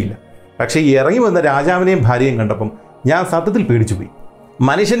എനിക്ക് തോന്നിയില്ല. പക്ഷേ ഈ ഇറങ്ങി വന്ന രാജാവിനെയും ഭാര്യയും കണ്ടപ്പം ഞാൻ സത്യത്തിൽ പേടിച്ചുപോയി.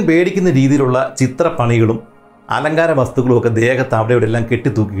 മനുഷ്യൻ പേടിക്കുന്ന രീതിയിലുള്ള ചിത്രപ്പണികളും അലങ്കാര വസ്തുക്കളും ഒക്കെ ദേഹത്ത് അവിടെ ഇവിടെ എല്ലാം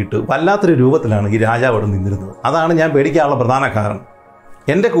കെട്ടിത്തൂക്കിയിട്ട് വല്ലാത്തൊരു രൂപത്തിലാണ് ഈ രാജാവ് അവിടെ നിന്നിരുന്നത്. അതാണ് ഞാൻ പേടിക്കാനുള്ള പ്രധാന കാരണം.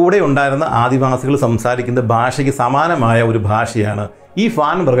 എൻ്റെ കൂടെ ഉണ്ടായിരുന്ന ആദിവാസികൾ സംസാരിക്കുന്ന ഭാഷയ്ക്ക് സമാനമായ ഒരു ഭാഷയാണ് ഈ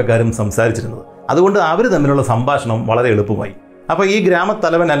ഫാൻ വർഗ്ഗക്കാരും സംസാരിച്ചിരുന്നത്. അതുകൊണ്ട് അവർ തമ്മിലുള്ള സംഭാഷണം വളരെ എളുപ്പമായി. അപ്പോൾ ഈ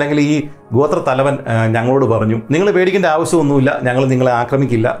ഗ്രാമത്തലവൻ അല്ലെങ്കിൽ ഈ ഗോത്ര തലവൻ ഞങ്ങളോട് പറഞ്ഞു, നിങ്ങൾ പേടിക്കേണ്ട ആവശ്യമൊന്നുമില്ല, ഞങ്ങൾ നിങ്ങളെ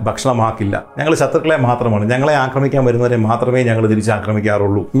ആക്രമിക്കില്ല, ഭക്ഷണമാക്കില്ല, ഞങ്ങൾ ശത്രുക്കളെ മാത്രമാണ്, ഞങ്ങളെ ആക്രമിക്കാൻ വരുന്നവരെ മാത്രമേ ഞങ്ങൾ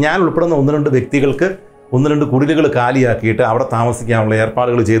തിരിച്ചാക്രമിക്കാറുള്ളൂ. ഞാൻ ഉൾപ്പെടുന്ന 1-2 വ്യക്തികൾക്ക് 1-2 കുടിലുകൾ കാലിയാക്കിയിട്ട് അവിടെ താമസിക്കാനുള്ള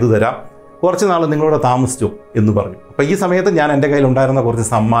ഏർപ്പാടുകൾ ചെയ്തു തരാം, കുറച്ച് നാൾ നിങ്ങളോട് താമസിച്ചോ എന്ന് പറഞ്ഞു. അപ്പോൾ ഈ സമയത്ത് ഞാൻ എൻ്റെ കയ്യിലുണ്ടായിരുന്ന കുറച്ച്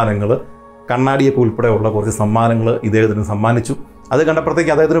സമ്മാനങ്ങൾ, കണ്ണാടിയൊക്കെ ഉൾപ്പെടെയുള്ള കുറച്ച് സമ്മാനങ്ങൾ ഇദ്ദേഹത്തിന് സമ്മാനിച്ചു. അത്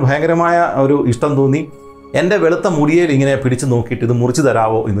കണ്ടപ്പോഴത്തേക്ക് അദ്ദേഹത്തിന് ഭയങ്കരമായ ഒരു ഇഷ്ടം തോന്നി. എൻ്റെ വെളുത്ത മുടിയിൽ ഇങ്ങനെ പിടിച്ചു നോക്കിയിട്ട് ഇത് മുറിച്ച്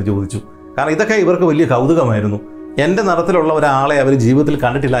തരാവോ എന്ന് ചോദിച്ചു. കാരണം ഇതൊക്കെ ഇവർക്ക് വലിയ കൗതുകമായിരുന്നു. എൻ്റെ നിറത്തിലുള്ള ഒരാളെ അവർ ജീവിതത്തിൽ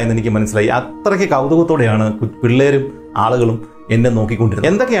കണ്ടിട്ടില്ല എന്ന് എനിക്ക് മനസ്സിലായി. അത്രയ്ക്ക് കൗതുകത്തോടെയാണ് പിള്ളേരും ആളുകളും എന്നെ നോക്കിക്കൊണ്ടിരുന്നത്.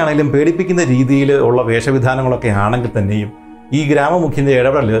 എന്തൊക്കെയാണെങ്കിലും പേടിപ്പിക്കുന്ന രീതിയിൽ ഉള്ള വേഷവിധാനങ്ങളൊക്കെ ആണെങ്കിൽ തന്നെയും ഈ ഗ്രാമമുഖ്യൻ്റെ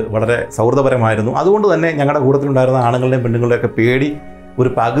ഇടപെടൽ വളരെ സൗഹൃദപരമായിരുന്നു. അതുകൊണ്ട് തന്നെ ഞങ്ങളുടെ കൂട്ടത്തിലുണ്ടായിരുന്ന ആണുങ്ങളുടെയും പെണ്ണുങ്ങളുടെയൊക്കെ പേടി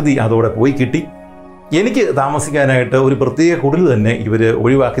ഒരു പകുതി അതോടെ പോയി കിട്ടി. എനിക്ക് താമസിക്കാനായിട്ട് ഒരു പ്രത്യേക കുടിൽ തന്നെ ഇവർ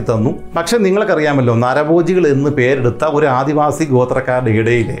ഒഴിവാക്കി തന്നു. പക്ഷെ നിങ്ങൾക്കറിയാമല്ലോ, നരഭോജികൾ എന്ന് പേരെടുത്ത ഒരു ആദിവാസി ഗോത്രക്കാരുടെ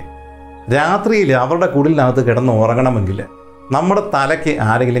ഇടയിൽ രാത്രിയിൽ അവരുടെ കുടിലിനകത്ത് കിടന്ന് ഉറങ്ങണമെങ്കിൽ നമ്മുടെ തലയ്ക്ക്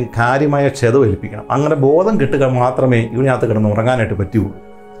ആരെങ്കിലും കാര്യമായ ക്ഷതമേൽപ്പിക്കണം. അങ്ങനെ ബോധം കിട്ടുക മാത്രമേ ഇതിനകത്ത് കിടന്ന് ഉറങ്ങാനായിട്ട് പറ്റുകയുള്ളൂ.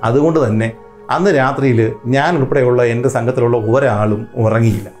 അതുകൊണ്ട് തന്നെ അന്ന് രാത്രിയിൽ ഞാൻ ഉൾപ്പെടെയുള്ള എൻ്റെ സംഘത്തിലുള്ള ഒരാളും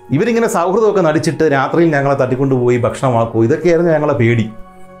ഉറങ്ങിയില്ല. ഇവരിങ്ങനെ സൗഹൃദമൊക്കെ നടിച്ചിട്ട് രാത്രിയിൽ ഞങ്ങളെ തട്ടിക്കൊണ്ടുപോയി ഭക്ഷണമാക്കൂ, ഇതൊക്കെയായിരുന്നു ഞങ്ങളെ പേടി.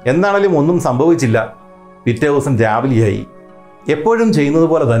 എന്താണെങ്കിലും ഒന്നും സംഭവിച്ചില്ല. പിറ്റേ ദിവസം രാവിലെയായി. എപ്പോഴും ചെയ്യുന്നത്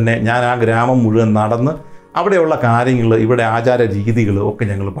പോലെ തന്നെ ഞാൻ ആ ഗ്രാമം മുഴുവൻ നടന്ന് അവിടെയുള്ള കാര്യങ്ങൾ, ഇവിടെ ആചാര രീതികൾ ഒക്കെ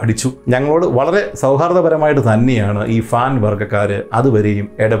ഞങ്ങൾ പഠിച്ചു. ഞങ്ങളോട് വളരെ സൗഹാർദ്ദപരമായിട്ട് തന്നെയാണ് ഈ ഫാൻ വർഗ്ഗക്കാർ അതുവരെയും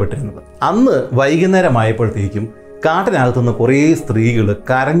ഇടപെട്ടിരുന്നത്. അന്ന് വൈകുന്നേരമായപ്പോഴത്തേക്കും കാട്ടിനകത്തുനിന്ന് കുറേ സ്ത്രീകൾ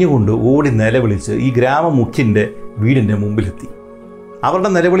കരഞ്ഞുകൊണ്ട് ഓടി നിലവിളിച്ച് ഈ ഗ്രാമമുഖ്യൻ്റെ വീടിൻ്റെ മുമ്പിലെത്തി. അവരുടെ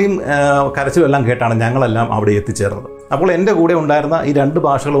നിലവിളിയും കരച്ചിലും എല്ലാം കേട്ടാണ് ഞങ്ങളെല്ലാം അവിടെ എത്തിച്ചേർന്നത്. അപ്പോൾ എൻ്റെ കൂടെ ഉണ്ടായിരുന്ന ഈ 2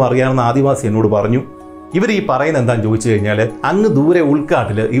 ഭാഷകളും അറിയാവുന്ന ആദിവാസി എന്നോട് പറഞ്ഞു, ഇവർ ഈ പറയുന്നത് എന്താണെന്ന് ചോദിച്ചു കഴിഞ്ഞാൽ, അങ്ങ് ദൂരെ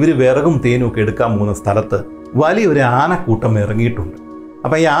ഉൾക്കാട്ടിൽ ഇവർ വിറകും തേനും ഒക്കെ എടുക്കാൻ പോകുന്ന സ്ഥലത്ത് വലിയൊരു ആനക്കൂട്ടം ഇറങ്ങിയിട്ടുണ്ട്.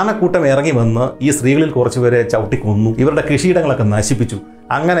 അപ്പോൾ ഈ ആനക്കൂട്ടം ഇറങ്ങി വന്ന് ഈ സ്ത്രീകളിൽ കുറച്ചുപേരെ ചവിട്ടിക്കൊന്നു, ഇവരുടെ കൃഷിയിടങ്ങളൊക്കെ നശിപ്പിച്ചു.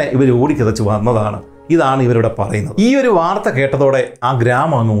 അങ്ങനെ ഇവർ ഓടിക്കിതച്ച് വന്നതാണ്. ഇതാണ് ഇവരുടെ പറയുന്നത്. ഈ ഒരു വാർത്ത കേട്ടതോടെ ആ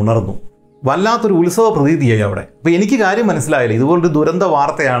ഗ്രാമം അങ്ങ് ഉണർന്നു. വല്ലാത്തൊരു ഉത്സവ പ്രതീതിയായി അവിടെ. അപ്പോൾ എനിക്ക് കാര്യം മനസ്സിലായില്ല, ഇതുപോലൊരു ദുരന്ത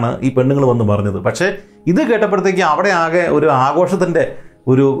വാർത്തയാണ് ഈ പെണ്ണുങ്ങൾ വന്ന് പറഞ്ഞത്. പക്ഷേ ഇത് കേട്ടപ്പോഴത്തേക്ക് അവിടെ ആകെ ഒരു ആഘോഷത്തിൻ്റെ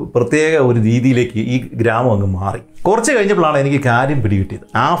ഒരു പ്രത്യേക ഒരു രീതിയിലേക്ക് ഈ ഗ്രാമം അങ്ങ് മാറി. കുറച്ച് കഴിഞ്ഞപ്പോഴാണ് എനിക്ക് കാര്യം പിടികിട്ടിയത്.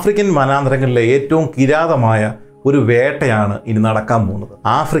 ആഫ്രിക്കൻ വനാന്തരങ്ങളിലെ ഏറ്റവും കിരാതമായ ഒരു വേട്ടയാണ് ഇനി നടക്കാൻ പോകുന്നത്.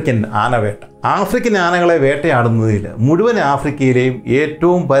 ആഫ്രിക്കൻ ആനവേട്ട. ആഫ്രിക്കൻ ആനകളെ വേട്ടയാടുന്നതിൽ മുഴുവൻ ആഫ്രിക്കയിലെയും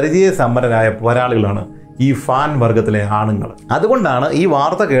ഏറ്റവും പരിചയസമ്പന്നരായ പോരാളികളാണ് ഈ ഫാൻ വർഗത്തിലെ ആണുങ്ങൾ. അതുകൊണ്ടാണ് ഈ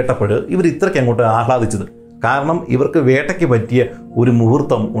വാർത്ത കേട്ടപ്പോൾ ഇവർ ഇത്രയ്ക്ക് അങ്ങോട്ട് ആഹ്ലാദിച്ചത്. കാരണം ഇവർക്ക് വേട്ടയ്ക്ക് പറ്റിയ ഒരു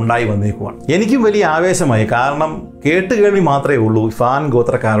മുഹൂർത്തം ഉണ്ടായി വന്നേക്കുവാണ്. എനിക്കും വലിയ ആവേശമായി. കാരണം കേട്ടുകേൾവി മാത്രമേ ഉള്ളൂ ഫാൻ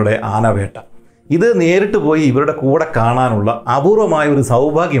ഗോത്രക്കാരുടെ ആനവേട്ട. ഇത് നേരിട്ട് പോയി ഇവരുടെ കൂടെ കാണാനുള്ള അപൂർവമായ ഒരു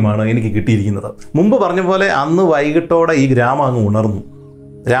സൗഭാഗ്യമാണ് എനിക്ക് കിട്ടിയിരിക്കുന്നത്. മുമ്പ് പറഞ്ഞ പോലെ അന്ന് വൈകിട്ടോടെ ഈ ഗ്രാമം അങ്ങ് ഉണർന്നു.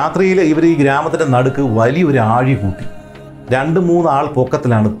 രാത്രിയിൽ ഇവർ ഈ ഗ്രാമത്തിൻ്റെ നടുക്ക് വലിയൊരു ആഴി കൂട്ടി. 2-3 ആൾ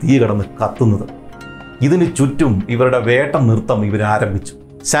പൊക്കത്തിലാണ് തീ കിടന്ന് കത്തുന്നത്. ഇതിന് ചുറ്റും ഇവരുടെ വേട്ട നൃത്തം ഇവർ ആരംഭിച്ചു.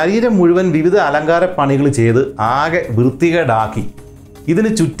 ശരീരം മുഴുവൻ വിവിധ അലങ്കാര പണികൾ ചെയ്ത് ആകെ വൃത്തികേടാക്കി ഇതിന്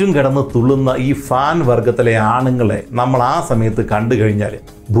ചുറ്റും കിടന്ന് തുള്ളുന്ന ഈ ഫാൻ വർഗത്തിലെ ആണുങ്ങളെ നമ്മൾ ആ സമയത്ത് കണ്ടു കഴിഞ്ഞാൽ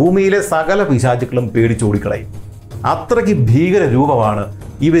ഭൂമിയിലെ സകല പിശാചുക്കളും പേടിച്ചോടിക്കളയും. അത്രയ്ക്ക് ഭീകര രൂപമാണ്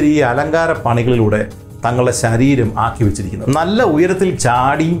ഇവർ ഈ അലങ്കാര പണികളിലൂടെ തങ്ങളുടെ ശരീരം ആക്കി വെച്ചിരിക്കുന്നത്. നല്ല ഉയരത്തിൽ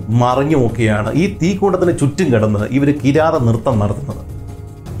ചാടിയും മറിഞ്ഞുമൊക്കെയാണ് ഈ തീക്കൂട്ടത്തിന് ചുറ്റും കിടന്ന് ഇവർ കിരാത നൃത്തം നടത്തുന്നത്.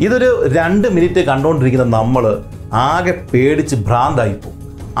 ഇതൊരു 2 മിനിറ്റ് കണ്ടുകൊണ്ടിരിക്കുന്ന നമ്മൾ ആകെ പേടിച്ച് ഭ്രാന്തായിപ്പോകും.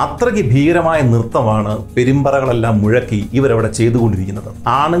 അത്രയ്ക്ക് ഭീകരമായ നൃത്തമാണ് പെരുമ്പറകളെല്ലാം മുഴക്കി ഇവരവിടെ ചെയ്തുകൊണ്ടിരിക്കുന്നത്.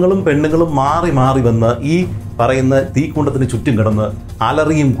 ആണുങ്ങളും പെണ്ണുങ്ങളും മാറി മാറി വന്ന് ഈ പറയുന്ന തീക്കുണ്ടത്തിന് ചുറ്റും കിടന്ന്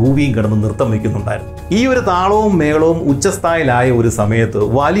അലറിയും കൂവിയും കിടന്ന് നൃത്തം വയ്ക്കുന്നുണ്ടായിരുന്നു. ഈ ഒരു താളവും മേളവും ഉച്ചസ്ഥായിലായ ഒരു സമയത്ത്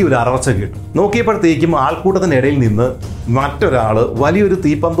വലിയൊരു അറർച്ച കേട്ടു. നോക്കിയപ്പോഴത്തേക്കും ആൾക്കൂട്ടത്തിനിടയിൽ നിന്ന് മറ്റൊരാൾ വലിയൊരു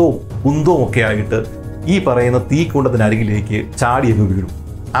തീപ്പന്തവും കുന്തവും ഒക്കെ ആയിട്ട് ഈ പറയുന്ന തീക്കുണ്ടത്തിനരികിലേക്ക് ചാടിയങ്ങ് വീണു.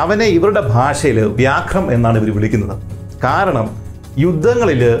 അവനെ ഇവരുടെ ഭാഷയിൽ വ്യാഘ്രം എന്നാണ് ഇവർ വിളിക്കുന്നത്. കാരണം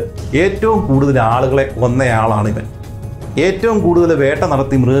യുദ്ധങ്ങളിൽ ഏറ്റവും കൂടുതൽ ആളുകളെ കൊന്നയാളാണ് ഇവൻ. ഏറ്റവും കൂടുതൽ വേട്ട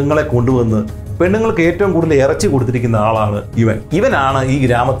നടത്തി മൃഗങ്ങളെ കൊണ്ടുവന്ന് പെണ്ണുങ്ങൾക്ക് ഏറ്റവും കൂടുതൽ ഇറച്ചി കൊടുത്തിരിക്കുന്ന ആളാണ് ഇവനാണ് ഈ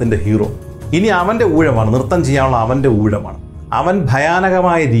ഗ്രാമത്തിന്റെ ഹീറോ. ഇനി അവന്റെ ഊഴമാണ്, നൃത്തം ചെയ്യാനുള്ള അവന്റെ ഊഴമാണ്. അവൻ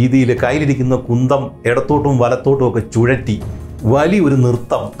ഭയാനകമായ രീതിയിൽ കയ്യിലിരിക്കുന്ന കുന്തം ഇടത്തോട്ടും വലത്തോട്ടും ഒക്കെ ചുഴറ്റി വലിയൊരു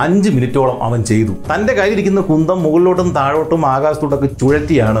നൃത്തം 5 മിനിറ്റോളം അവൻ ചെയ്തു. തൻ്റെ കയ്യിലിരിക്കുന്ന കുന്തം മുകളിലോട്ടും താഴോട്ടും ആകാശത്തോട്ടൊക്കെ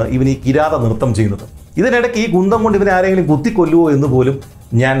ചുഴറ്റിയാണ് ഇവൻ ഈ കിരാത നൃത്തം ചെയ്യുന്നത്. ഇതിനിടയ്ക്ക് ഈ കുന്തം കൊണ്ട് ഇവനെ ആരെങ്കിലും കുത്തിക്കൊല്ലുവോ എന്ന് പോലും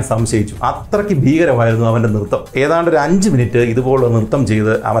ഞാൻ സംശയിച്ചു. അത്രയ്ക്ക് ഭീകരമായിരുന്നു അവൻ്റെ നൃത്തം. ഏതാണ്ട് ഒരു 5 മിനിറ്റ് ഇതുപോലുള്ള നൃത്തം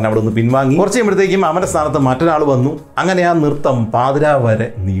ചെയ്ത് അവൻ അവിടെ നിന്ന് പിൻവാങ്ങി. കുറച്ച് കഴിയുമ്പോഴത്തേക്കും അവൻ്റെ സ്ഥാനത്ത് മറ്റൊരാൾ വന്നു. അങ്ങനെ ആ നൃത്തം പാതിരാ വരെ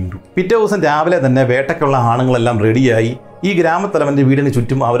നീണ്ടു. പിറ്റേ ദിവസം രാവിലെ തന്നെ വേട്ടയ്ക്കുള്ള ആണുങ്ങളെല്ലാം റെഡിയായി ഈ ഗ്രാമത്തലവൻ്റെ വീടിന്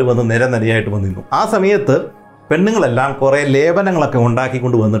ചുറ്റും അവർ വന്ന് നിരനിരയായിട്ട് വന്നിരുന്നു. ആ സമയത്ത് പെണ്ണുങ്ങളെല്ലാം കുറേ ലേപനങ്ങളൊക്കെ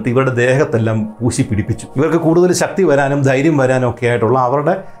ഉണ്ടാക്കിക്കൊണ്ട് വന്നിട്ട് ഇവരുടെ ദേഹത്തെല്ലാം പൂശി പിടിപ്പിച്ചു. ഇവർക്ക് കൂടുതൽ ശക്തി വരാനും ധൈര്യം വരാനും ഒക്കെ ആയിട്ടുള്ള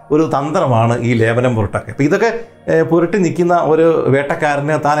അവരുടെ ഒരു തന്ത്രമാണ് ഈ ലേപനം പുരട്ടൊക്കെ. അപ്പോൾ ഇതൊക്കെ പുരട്ടി നിൽക്കുന്ന ഒരു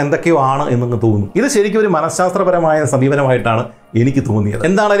വേട്ടക്കാരന് താൻ എന്തൊക്കെയോ ആണ് എന്നങ്ങ് തോന്നുന്നു. ഇത് ശരിക്കും ഒരു മനഃശാസ്ത്രപരമായ സമീപനമായിട്ടാണ് എനിക്ക് തോന്നിയത്.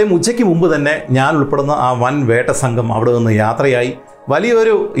 എന്താണെങ്കിലും ഉച്ചയ്ക്ക് മുമ്പ് തന്നെ ഞാൻ ഉൾപ്പെടുന്ന ആ വൻ വേട്ട സംഘം അവിടെ നിന്ന് യാത്രയായി.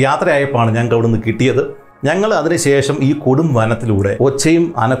 വലിയൊരു യാത്രയായപ്പോഴാണ് ഞങ്ങൾക്ക് അവിടെ നിന്ന് കിട്ടിയത്. ഞങ്ങൾ അതിനുശേഷം ഈ കൊടും വനത്തിലൂടെ ഒച്ചയും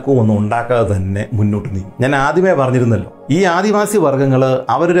അനക്കവും ഒന്നും ഉണ്ടാക്കാതെ തന്നെ മുന്നോട്ട് നീങ്ങി. ഞാൻ ആദ്യമേ പറഞ്ഞിരുന്നല്ലോ, ഈ ആദിവാസി വർഗ്ഗങ്ങൾ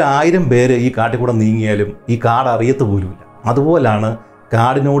അവരൊരു 1000 പേര് ഈ കാട്ടിൽ കൂടെ നീങ്ങിയാലും ഈ കാട് അറിയത്ത് പോലുമില്ല. അതുപോലാണ്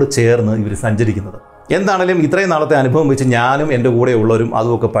കാടിനോട് ചേർന്ന് ഇവർ സഞ്ചരിക്കുന്നത്. എന്താണെങ്കിലും ഇത്രയും നാളത്തെ അനുഭവം വെച്ച് ഞാനും എൻ്റെ കൂടെ ഉള്ളവരും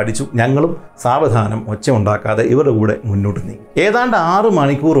അതുമൊക്കെ പഠിച്ചു. ഞങ്ങളും സാവധാനം ഒച്ച ഉണ്ടാക്കാതെ ഇവരുടെ കൂടെ മുന്നോട്ട് നീങ്ങി. ഏതാണ്ട് 6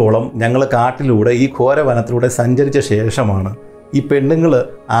 മണിക്കൂറോളം ഞങ്ങൾ കാട്ടിലൂടെ ഈ ഘോര വനത്തിലൂടെ സഞ്ചരിച്ച ശേഷമാണ് ഈ പെണ്ണുങ്ങൾ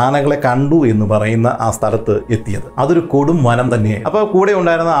ആനകളെ കണ്ടു എന്ന് പറയുന്ന ആ സ്ഥലത്ത് എത്തിയത്. അതൊരു കൊടും വനം തന്നെയാണ്. അപ്പോൾ കൂടെ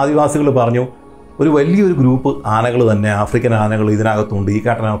ഉണ്ടായിരുന്ന ആദിവാസികൾ പറഞ്ഞു, ഒരു വലിയൊരു ഗ്രൂപ്പ് ആനകൾ തന്നെ, ആഫ്രിക്കൻ ആനകൾ ഇതിനകത്തുണ്ട്, ഈ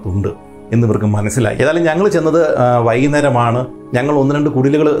കാട്ടിനകത്തുണ്ട് എന്നിവർക്ക് മനസ്സിലായി. ഏതായാലും ഞങ്ങൾ ചെന്നത് വൈകുന്നേരമാണ്. ഞങ്ങൾ 1-2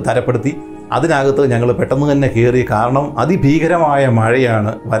 കുടിലുകൾ തരപ്പെടുത്തി. അതിനകത്ത് ഞങ്ങൾ പെട്ടെന്ന് തന്നെ കയറി. കാരണം അതിഭീകരമായ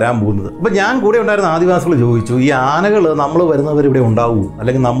മഴയാണ് വരാൻ പോകുന്നത്. അപ്പോൾ ഞാൻ കൂടെ ഉണ്ടായിരുന്ന ആദിവാസികൾ ചോദിച്ചു, ഈ ആനകൾ നമ്മൾ വരുന്നവർ ഇവിടെ ഉണ്ടാവുമോ,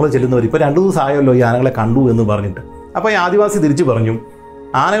 അല്ലെങ്കിൽ നമ്മൾ ചെല്ലുന്നവർ? ഇപ്പോൾ 2 ദിവസം ആയല്ലോ ഈ ആനകളെ കണ്ടു എന്ന് പറഞ്ഞിട്ട്. അപ്പോൾ ഈ ആദിവാസി തിരിച്ചു പറഞ്ഞു,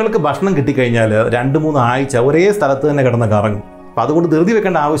 ആനകൾക്ക് ഭക്ഷണം കിട്ടിക്കഴിഞ്ഞാൽ 2-3 ആഴ്ച ഒരേ സ്ഥലത്ത് തന്നെ കിടന്ന് കറങ്ങും. അപ്പോൾ അതുകൊണ്ട് ധൃതി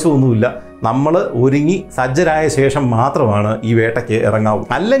വെക്കേണ്ട ആവശ്യമൊന്നുമില്ല. നമ്മൾ ഒരുങ്ങി സജ്ജരായ ശേഷം മാത്രമാണ് ഈ വേട്ടയ്ക്ക് ഇറങ്ങാവൂ,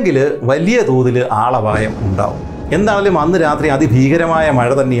 അല്ലെങ്കിൽ വലിയ തോതിൽ ആളപായം ഉണ്ടാവും. എന്താണെങ്കിലും അന്ന് രാത്രി അതിഭീകരമായ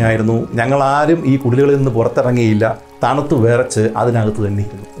മഴ തന്നെയായിരുന്നു. ഞങ്ങളാരും ഈ കുടിലുകളിൽ നിന്ന് പുറത്തിറങ്ങിയില്ല. തണുത്തു വിറച്ച് അതിനകത്ത് തന്നെ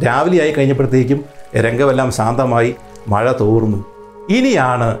ഇരുന്നു. രാവിലെ ആയി കഴിഞ്ഞപ്പോഴത്തേക്കും രംഗമെല്ലാം ശാന്തമായി, മഴ തോർന്നു.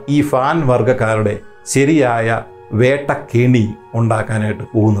 ഇനിയാണ് ഈ ഫാൻ വർഗ്ഗക്കാരുടെ ശരിയായ വേട്ടക്കെണി ഉണ്ടാക്കാനായിട്ട്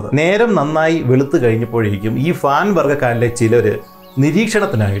പോകുന്നത്. നേരം നന്നായി വെളുത്തു കഴിഞ്ഞപ്പോഴേക്കും ഈ ഫാൻ വർഗ്ഗക്കാരിലെ ചിലർ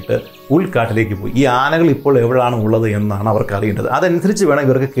നിരീക്ഷണത്തിനായിട്ട് ഉൾക്കാട്ടിലേക്ക് പോയി. ഈ ആനകൾ ഇപ്പോൾ എവിടെയാണ് ഉള്ളത് എന്നാണ് അവർക്ക് അറിയേണ്ടത്. അതനുസരിച്ച് വേണം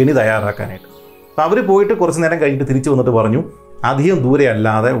ഇവർക്ക് കെണി തയ്യാറാക്കാനായിട്ട്. അപ്പോൾ അവർ പോയിട്ട് കുറച്ച് നേരം കഴിഞ്ഞിട്ട് തിരിച്ചു വന്നിട്ട് പറഞ്ഞു, അധികം ദൂരെ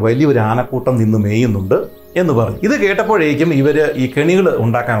അല്ലാതെ വലിയൊരു ആനക്കൂട്ടം നിന്ന് മേയുന്നുണ്ട് എന്ന് പറഞ്ഞു. ഇത് കേട്ടപ്പോഴേക്കും ഇവർ ഈ കെണികൾ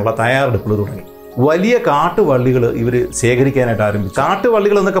ഉണ്ടാക്കാനുള്ള തയ്യാറെടുപ്പുകൾ തുടങ്ങി. വലിയ കാട്ടുവള്ളികൾ ഇവർ ശേഖരിക്കാനായിട്ട് ആരംഭിച്ചു.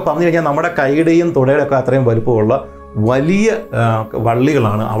 കാട്ടുവള്ളികൾ എന്നൊക്കെ പറഞ്ഞു കഴിഞ്ഞാൽ നമ്മുടെ കൈയുടെയും തുടയുടെ ഒക്കെ അത്രയും വലുപ്പമുള്ള വലിയ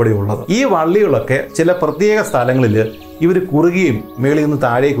വള്ളികളാണ് അവിടെ ഉള്ളത്. ഈ വള്ളികളൊക്കെ ചില പ്രത്യേക സ്ഥലങ്ങളിൽ ഇവർ കുറുകയും മേളിൽ നിന്ന്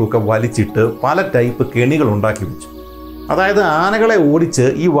താഴേക്കുമൊക്കെ വലിച്ചിട്ട് പല ടൈപ്പ് കെണികൾ ഉണ്ടാക്കി വെച്ചു. അതായത് ആനകളെ ഓടിച്ച്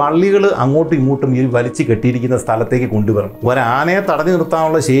ഈ വള്ളികൾ അങ്ങോട്ടും ഇങ്ങോട്ടും ഈ വലിച്ചു കെട്ടിയിരിക്കുന്ന സ്ഥലത്തേക്ക് കൊണ്ടുവരണം. ഒരാനയെ തടഞ്ഞു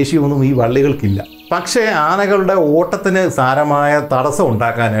നിർത്താനുള്ള ശേഷിയൊന്നും ഈ വള്ളികൾക്കില്ല. പക്ഷേ ആനകളുടെ ഓട്ടത്തിന് സാരമായ തടസ്സം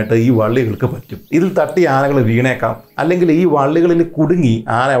ഉണ്ടാക്കാനായിട്ട് ഈ വള്ളികൾക്ക് പറ്റും. ഇതിൽ തട്ടി ആനകൾ വീണേക്കാം, അല്ലെങ്കിൽ ഈ വള്ളികളിൽ കുടുങ്ങി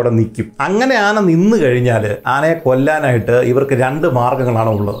ആന അവിടെ നിൽക്കും. അങ്ങനെ ആന നിന്ന് കഴിഞ്ഞാൽ ആനയെ കൊല്ലാനായിട്ട് ഇവർക്ക് 2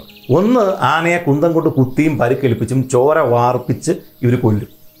 മാർഗങ്ങളാണ് ഉള്ളത്. ഒന്ന്, ആനയെ കുന്തം കൊണ്ട് കുത്തിയും പരിക്കേൽപ്പിച്ചും ചോര വാർപ്പിച്ച് ഇവർ കൊല്ലും.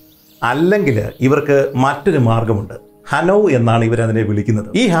 അല്ലെങ്കിൽ ഇവർക്ക് മറ്റൊരു മാർഗമുണ്ട്. ഹനോ എന്നാണ് ഇവരതിനെ വിളിക്കുന്നത്.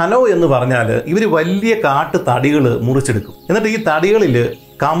 ഈ ഹനോ എന്ന് പറഞ്ഞാൽ ഇവർ വലിയ കാട്ടു തടികൾ മുറിച്ചെടുക്കും. എന്നിട്ട് ഈ തടികളിൽ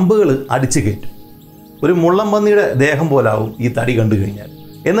കമ്പുകൾ അടിച്ചു കയറ്റും. ഒരു മുള്ളംപന്നിയുടെ ദേഹം പോലാവും ഈ തടി കണ്ടു കഴിഞ്ഞാൽ.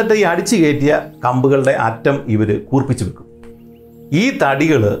 എന്നിട്ട് ഈ അടിച്ചു കയറ്റിയ കമ്പുകളുടെ അറ്റം ഇവർ കൂർപ്പിച്ചു വെക്കും. ഈ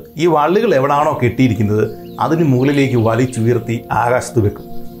തടികൾ, ഈ വള്ളികൾ എവിടാണോ കെട്ടിയിരിക്കുന്നത് അതിന് മുകളിലേക്ക് വലിച്ചുയർത്തി ആകാശത്ത് വെക്കും.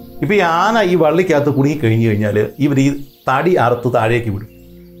 ഇപ്പോൾ ഈ ആന ഈ വള്ളിക്കകത്ത് കുടുങ്ങി കഴിഞ്ഞു കഴിഞ്ഞാൽ ഇവർ ഈ തടി അറുത്ത് താഴേക്ക് വിടും.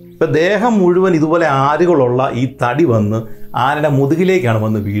 ഇപ്പം ദേഹം മുഴുവൻ ഇതുപോലെ ആരുകളുള്ള ഈ തടി വന്ന് ആനയുടെ മുതുകിലേക്കാണ്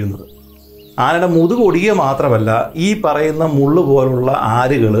വന്ന് വീഴുന്നത്. ആനയുടെ മുതുക് ഒടിയുക മാത്രമല്ല, ഈ പറയുന്ന മുള്ളു പോലുള്ള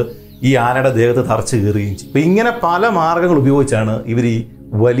ആരുകൾ ഈ ആനയുടെ ദേഹത്ത് തറച്ചു കയറുകയും ചെയ്യും. അപ്പം ഇങ്ങനെ പല മാർഗങ്ങൾ ഉപയോഗിച്ചാണ് ഇവർ ഈ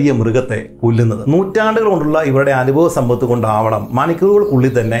വലിയ മൃഗത്തെ കൊല്ലുന്നത്. നൂറ്റാണ്ടുകൾ കൊണ്ടുള്ള ഇവരുടെ അനുഭവ സമ്പത്ത് കൊണ്ടാവണം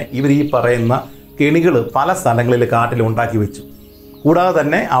മണിക്കൂറുകൾക്കുള്ളിൽ തന്നെ ഇവർ ഈ പറയുന്ന കെണികൾ പല സ്ഥലങ്ങളിൽ കാട്ടിൽ ഉണ്ടാക്കി വെച്ചു. കൂടാതെ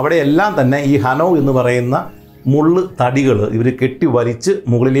തന്നെ അവിടെയെല്ലാം തന്നെ ഈ ഹനോ എന്ന് പറയുന്ന മുള്ള് തടികൾ ഇവർ കെട്ടി വലിച്ച്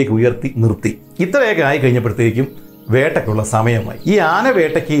മുകളിലേക്ക് ഉയർത്തി നിർത്തി. ഇത്രയൊക്കെ ആയി കഴിഞ്ഞപ്പോഴത്തേക്കും വേട്ടയ്ക്കുള്ള സമയമായി. ഈ ആന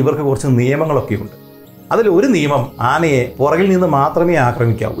വേട്ടയ്ക്ക് ഇവർക്ക് കുറച്ച് നിയമങ്ങളൊക്കെ ഉണ്ട്. അതിൽ ഒരു നിയമം, ആനയെ പുറകിൽ നിന്ന് മാത്രമേ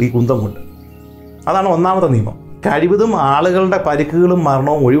ആക്രമിക്കാവൂ ഈ കുന്തം കൊണ്ട്. അതാണ് ഒന്നാമത്തെ നിയമം. കഴിവതും ആളുകളുടെ പരിക്കുകളും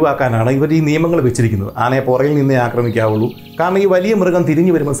മരണവും ഒഴിവാക്കാനാണ് ഇവർ ഈ നിയമങ്ങൾ വെച്ചിരിക്കുന്നത്. ആനയെ പുറകിൽ നിന്നേ ആക്രമിക്കാവുള്ളൂ. കാരണം ഈ വലിയ മൃഗം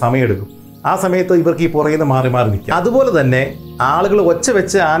തിരിഞ്ഞു വരുമ്പോൾ സമയമെടുക്കും. ആ സമയത്ത് ഇവർക്ക് ഈ പുറകിൽ നിന്ന് മാറി മാറി നിൽക്കും. അതുപോലെ തന്നെ ആളുകൾ ഒച്ച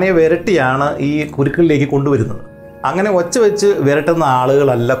വെച്ച് ആനയെ വിരട്ടിയാണ് ഈ കുരുക്കളിലേക്ക് കൊണ്ടുവരുന്നത്. അങ്ങനെ ഒച്ച വെച്ച് വിരട്ടുന്ന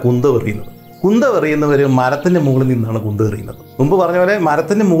ആളുകളല്ല കുന്തവെറിയുന്നത്. കുന്തവെറിയുന്നവർ മരത്തിൻ്റെ മുകളിൽ നിന്നാണ് കുന്തവെറിയുന്നത്. മുമ്പ് പറഞ്ഞ പോലെ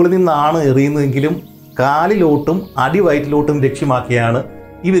മരത്തിൻ്റെ മുകളിൽ നിന്നാണ് എറിയുന്നതെങ്കിലും കാലിലോട്ടും അടിവയറ്റിലോട്ടും ലക്ഷ്യമാക്കിയാണ്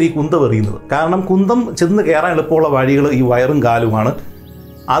ഇവർ ഈ കുന്തവെറിയുന്നത്. കാരണം കുന്തം ചെന്ന് കയറാൻ എളുപ്പമുള്ള വഴികൾ ഈ വയറും കാലുമാണ്.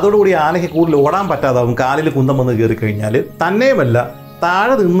 അതോടുകൂടി ആനയ്ക്ക് കൂടുതൽ ഓടാൻ പറ്റാതാവും കാലിൽ കുന്തം വന്ന് കയറി കഴിഞ്ഞാൽ. തന്നെയുമല്ല,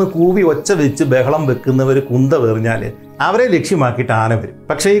 താഴെ നിന്ന് കൂവി ഒച്ച വെച്ച് ബഹളം വെക്കുന്നവർ കുന്തവെറിഞ്ഞാൽ അവരെ ലക്ഷ്യമാക്കിയിട്ട് ആന വരും.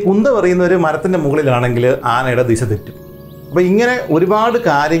 പക്ഷേ ഈ കുന്തവെറിയുന്നവർ മരത്തിൻ്റെ മുകളിലാണെങ്കിൽ ആനയുടെ ദിശ തെറ്റും. അപ്പോൾ ഇങ്ങനെ ഒരുപാട്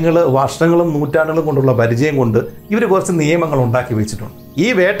കാര്യങ്ങൾ വർഷങ്ങളും നൂറ്റാണ്ടുകളും കൊണ്ടുള്ള പരിചയം കൊണ്ട് ഇവർ കുറച്ച് നിയമങ്ങൾ ഉണ്ടാക്കി വെച്ചിട്ടുണ്ട്. ഈ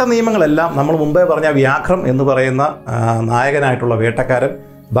വേട്ട നിയമങ്ങളെല്ലാം നമ്മൾ മുമ്പേ പറഞ്ഞ വ്യാഘ്രം എന്ന് പറയുന്ന നായകനായിട്ടുള്ള വേട്ടക്കാരൻ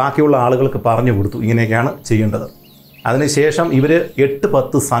ബാക്കിയുള്ള ആളുകൾക്ക് പറഞ്ഞു കൊടുത്തു, ഇങ്ങനെയൊക്കെയാണ് ചെയ്യേണ്ടത്. അതിനുശേഷം ഇവർ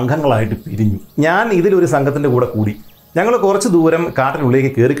 8-10 സംഘങ്ങളായിട്ട് പിരിഞ്ഞു. ഞാൻ ഇതിലൊരു സംഘത്തിൻ്റെ കൂടെ കൂടി. ഞങ്ങൾ കുറച്ച് ദൂരം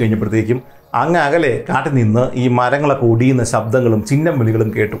കാട്ടിനുള്ളിലേക്ക് കയറി കഴിഞ്ഞപ്പോഴത്തേക്കും അങ്ങ് അകലെ കാട്ടിൽ നിന്ന് ഈ മരങ്ങളൊക്കെ ഒടിയുന്ന ശബ്ദങ്ങളും ചിഹ്നം വിളികളും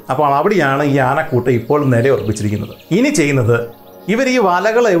കേട്ടു. അപ്പോൾ അവിടെയാണ് ഈ ആനക്കൂട്ടം ഇപ്പോൾ നിലയുറപ്പിച്ചിരിക്കുന്നത്. ഇനി ചെയ്യുന്നത്, ഇവർ ഈ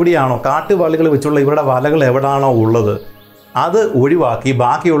വലകൾ എവിടെയാണോ, കാട്ടുവള്ളികൾ വെച്ചുള്ള ഇവരുടെ വലകൾ എവിടെയാണോ ഉള്ളത് അത് ഒഴിവാക്കി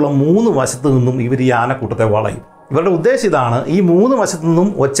ബാക്കിയുള്ള 3 വശത്തു നിന്നും ഇവർ ഈ ആനക്കൂട്ടത്തെ വളയും. ഇവരുടെ ഉദ്ദേശം ഇതാണ്, ഈ 3 വശത്തു നിന്നും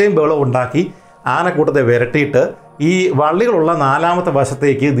ഒച്ചയും ബഹളവും ഉണ്ടാക്കി ആനക്കൂട്ടത്തെ വിരട്ടിയിട്ട് ഈ വള്ളികളുള്ള 4ാമത്തെ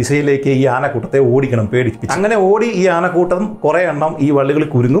വശത്തേക്ക് ദിശയിലേക്ക് ഈ ആനക്കൂട്ടത്തെ ഓടിക്കണം, പേടിപ്പിച്ച്. അങ്ങനെ ഓടി ഈ ആനക്കൂട്ടം കുറേ എണ്ണം ഈ വള്ളികളിൽ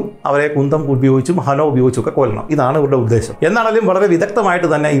കുരുങ്ങും. അവരെ കുന്തം ഉപയോഗിച്ചും ഹനോ ഉപയോഗിച്ചും ഒക്കെ കൊല്ലണം. ഇതാണ് ഇവരുടെ ഉദ്ദേശം. എന്നാണെങ്കിലും വളരെ വിദഗ്ധമായിട്ട്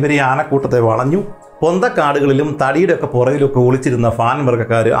തന്നെ ഇവർ ഈ ആനക്കൂട്ടത്തെ വളഞ്ഞു. പൊന്തക്കാടുകളിലും തടിയുടെ ഒക്കെ പുറകിലൊക്കെ ഒളിച്ചിരുന്ന ഫാൻ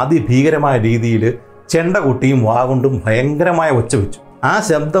വർഗ്ഗക്കാർ അതിഭീകരമായ രീതിയിൽ ചെണ്ട കൊട്ടിയും വാഗൊണ്ടും ഭയങ്കരമായ ഒച്ച വെച്ചു. ആ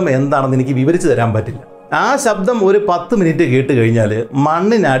ശബ്ദം എന്താണെന്ന് എനിക്ക് വിവരിച്ചു തരാൻ പറ്റില്ല. ആ ശബ്ദം ഒരു 10 മിനിറ്റ് കേട്ട് കഴിഞ്ഞാൽ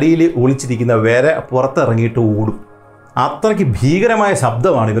മണ്ണിനടിയിൽ ഒളിച്ചിരിക്കുന്ന വര പുറത്തിറങ്ങിയിട്ട് ഓടും. അത്രയ്ക്ക് ഭീകരമായ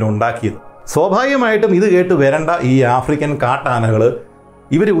ശബ്ദമാണ് ഇവരുണ്ടാക്കിയത്. സ്വാഭാവികമായിട്ടും ഇത് കേട്ട് വരേണ്ട ഈ ആഫ്രിക്കൻ കാട്ടാനകൾ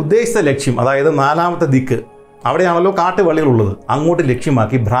ഇവർ ഉദ്ദേശിച്ച ലക്ഷ്യം, അതായത് 4ാമത്തെ ദിക്ക്, അവിടെയാണല്ലോ കാട്ടുവള്ളികളുള്ളത്, അങ്ങോട്ട്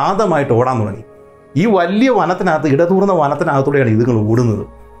ലക്ഷ്യമാക്കി ഭ്രാന്തമായിട്ട് ഓടാൻ തുടങ്ങി. ഈ വലിയ വനത്തിനകത്ത്, ഇടതൂർന്ന വനത്തിനകത്തൂടെയാണ് ഇതുങ്ങൾ ഓടുന്നത്.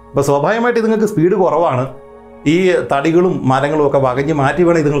 അപ്പോൾ സ്വാഭാവികമായിട്ട് ഇതുങ്ങൾക്ക് സ്പീഡ് കുറവാണ്. ഈ തടികളും മരങ്ങളും ഒക്കെ വകഞ്ഞ് മാറ്റി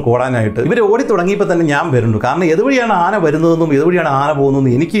വേണം ഇതുങ്ങൾക്ക് ഓടാനായിട്ട്. ഇവർ ഓടി തുടങ്ങിയപ്പോൾ തന്നെ ഞാൻ വരുന്നു. കാരണം ഏതുവഴിയാണ് ആന വരുന്നതെന്നും ഏതുവഴിയാണ് ആന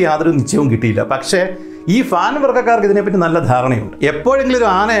പോകുന്നതെന്നും എനിക്ക് യാതൊരു നിശ്ചയവും കിട്ടിയില്ല. പക്ഷേ ഈ ഫാൻ വർഗ്ഗക്കാർക്ക് ഇതിനെപ്പറ്റി നല്ല ധാരണയുണ്ട്. എപ്പോഴെങ്കിലും ഒരു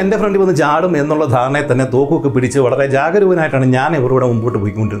ആന എൻ്റെ ഫ്രണ്ടിൽ വന്ന് ചാടും എന്നുള്ള ധാരണയെ തന്നെ തോക്കൊക്കെ പിടിച്ച് വളരെ ജാഗരൂകനായിട്ടാണ് ഞാൻ ഇവരുടെ മുമ്പോട്ട്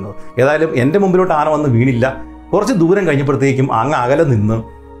പോയിക്കൊണ്ടിരുന്നത്. ഏതായാലും എൻ്റെ മുമ്പിലോട്ട് ആന വന്ന് വീണില്ല. കുറച്ച് ദൂരം കഴിഞ്ഞപ്പോഴത്തേക്കും അങ്ങ് അകലെ നിന്ന്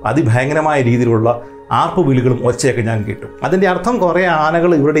അതിഭയങ്കരമായ രീതിയിലുള്ള ആർപ്പ് വിളികളും ഒച്ചയൊക്കെ ഞാൻ കേട്ടു. അതിൻ്റെ അർത്ഥം കുറേ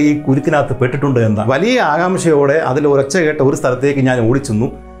ആനകൾ ഇവരുടെ ഈ കുരുക്കിനകത്ത് പെട്ടിട്ടുണ്ട് എന്നാണ്. വലിയ ആകാംക്ഷയോടെ അതിൽ ഒരൊച്ച കേട്ട ഒരു സ്ഥലത്തേക്ക് ഞാൻ ഓടിച്ചെന്നു.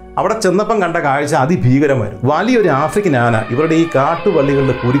 അവിടെ ചെന്നപ്പം കണ്ട കാഴ്ച അതിഭീകരമായിരുന്നു. വലിയൊരു ആഫ്രിക്കൻ ആന ഇവരുടെ ഈ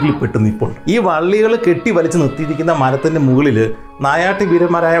കാട്ടുവള്ളികളുടെ കുരുക്കിൽ പെട്ട് നിൽപ്പുണ്ട്. ഈ വള്ളികൾ കെട്ടി വലിച്ചു നിർത്തിയിരിക്കുന്ന മരത്തിൻ്റെ മുകളിൽ നായാട്ടി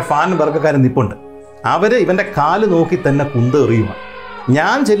വീരന്മാരായ ഫാൻ വർഗ്ഗക്കാരൻ നിൽപ്പുണ്ട്. അവർ ഇവൻ്റെ കാല് നോക്കി തന്നെ കുന്തെറിയുമാണ്.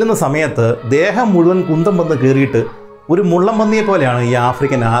 ഞാൻ ചെല്ലുന്ന സമയത്ത് ദേഹം മുഴുവൻ കുന്തം വന്ന് കയറിയിട്ട് ഒരു മുള്ളം പന്നിയെ പോലെയാണ് ഈ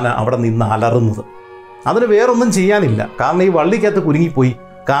ആഫ്രിക്കൻ ആന അവിടെ നിന്ന് അലറുന്നത്. അതിന് വേറൊന്നും ചെയ്യാനില്ല. കാരണം ഈ വള്ളിക്കകത്ത് കുരുങ്ങിപ്പോയി.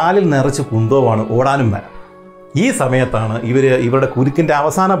 കാലിൽ നിറച്ച് കുന്തവുമാണ്, ഓടാനും വരാം. ഈ സമയത്താണ് ഇവരുടെ കുരുക്കിൻ്റെ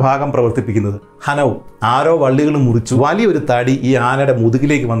അവസാന ഭാഗം പ്രവർത്തിപ്പിക്കുന്നത്. ഹനവും ആരോ വള്ളികൾ മുറിച്ചു വലിയൊരു തടി ഈ ആനയുടെ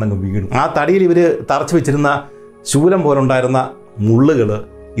മുതുകിലേക്ക് വന്നങ്ങ് വീണു. ആ തടിയിൽ ഇവർ തറച്ചു വെച്ചിരുന്ന ശൂലം പോലുണ്ടായിരുന്ന മുള്ളുകൾ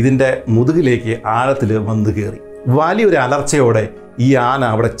ഇതിൻ്റെ മുതുകിലേക്ക് ആഴത്തിൽ വന്ന് കയറി. വലിയൊരു അലർച്ചയോടെ ഈ ആന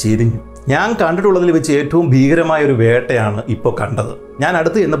അവിടെ ചെരിഞ്ഞു. ഞാൻ കണ്ടിട്ടുള്ളതിൽ വെച്ച് ഏറ്റവും ഭീകരമായ ഒരു വേട്ടയാണ് ഇപ്പോൾ കണ്ടത്. ഞാൻ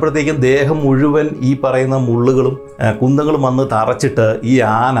അടുത്ത് ചെന്നപ്പോഴത്തേക്കും ദേഹം മുഴുവൻ ഈ പറയുന്ന മുള്ളുകളും കുന്തങ്ങളും വന്ന് തറച്ചിട്ട് ഈ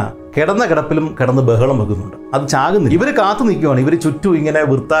ആന കിടന്ന കിടപ്പിലും കിടന്ന് ബഹളം വെക്കുന്നുണ്ട്. അത് ചാകുന്നില്ല. ഇവർ കാത്തു നിൽക്കുവാണ്. ഇവർ ചുറ്റും ഇങ്ങനെ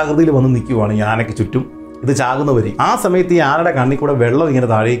വൃത്താകൃതിയിൽ വന്ന് നിൽക്കുവാണ് ഈ ആനയ്ക്ക് ചുറ്റും. ഇത് ചാകുന്നവരി. ആ സമയത്ത് ഈ ആനയുടെ കണ്ണിൽ കൂടെ വെള്ളം ഇങ്ങനെ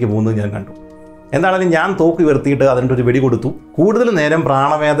താഴേക്ക് പോകുന്നത് ഞാൻ കണ്ടു. എന്താണെങ്കിലും ഞാൻ തോക്ക് ഉയർത്തിയിട്ട് അതിൻ്റെ ഒരു വെടി കൊടുത്തു. കൂടുതൽ നേരം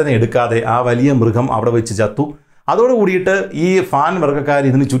പ്രാണവേദന എടുക്കാതെ ആ വലിയ മൃഗം അവിടെ വെച്ച് ചത്തു. അതോടുകൂടിയിട്ട് ഈ ഫാൻ വർഗ്ഗക്കാർ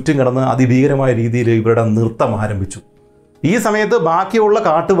ഇതിന് ചുറ്റും കിടന്ന് അതിഭീകരമായ രീതിയിൽ ഇവരുടെ നൃത്തം ആരംഭിച്ചു. ഈ സമയത്ത് ബാക്കിയുള്ള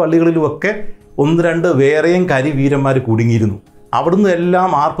കാട്ടുവള്ളികളിലുമൊക്കെ 1-2 വേറെയും കരിവീരന്മാർ കുടുങ്ങിയിരുന്നു. അവിടുന്ന് എല്ലാം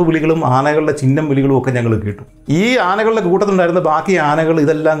ആർപ്പ് വിളികളും ആനകളുടെ ചിഹ്നം വിളികളും ഒക്കെ ഞങ്ങൾ കേട്ടു. ഈ ആനകളുടെ കൂട്ടത്തിലുണ്ടായിരുന്ന ബാക്കി ആനകൾ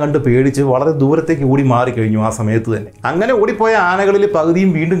ഇതെല്ലാം കണ്ട് പേടിച്ച് വളരെ ദൂരത്തേക്ക് ഓടി മാറിക്കഴിഞ്ഞു ആ സമയത്ത് തന്നെ. അങ്ങനെ ഓടിപ്പോയ ആനകളിൽ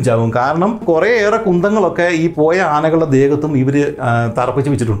പകുതിയും വീണ്ടും ചാവും. കാരണം കുറേയേറെ കുന്തങ്ങളൊക്കെ ഈ പോയ ആനകളുടെ ദേഹത്തും ഇവർ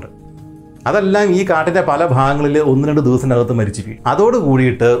തറപ്പിച്ച് വെച്ചിട്ടുണ്ട്. അതെല്ലാം ഈ കാട്ടിൻ്റെ പല ഭാഗങ്ങളിൽ 1-2 ദിവസത്തിനകത്ത് മരിച്ചു വീഴും.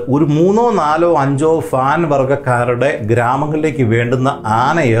 അതോടുകൂടിയിട്ട് ഒരു 3, 4, 5 ഫാൻ വർഗ്ഗക്കാരുടെ ഗ്രാമങ്ങളിലേക്ക് വേണ്ടുന്ന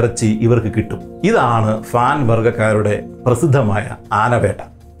ആന ഇറച്ചി ഇവർക്ക് കിട്ടും. ഇതാണ് ഫാൻ വർഗ്ഗക്കാരുടെ പ്രസിദ്ധമായ ആനവേട്ട.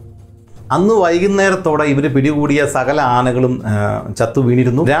 അന്ന് വൈകുന്നേരത്തോടെ ഇവർ പിടികൂടിയ സകല ആനകളും ചത്തു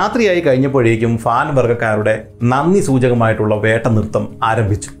വീണിരുന്നു. രാത്രിയായി കഴിഞ്ഞപ്പോഴേക്കും ഫാൻ വർഗ്ഗക്കാരുടെ നന്ദി സൂചകമായിട്ടുള്ള വേട്ട നൃത്തം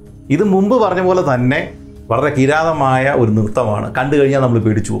ആരംഭിച്ചു. ഇത് മുമ്പ് പറഞ്ഞ പോലെ തന്നെ വളരെ കിരാതമായ ഒരു നൃത്തമാണ്. കണ്ടു കഴിഞ്ഞാൽ നമ്മൾ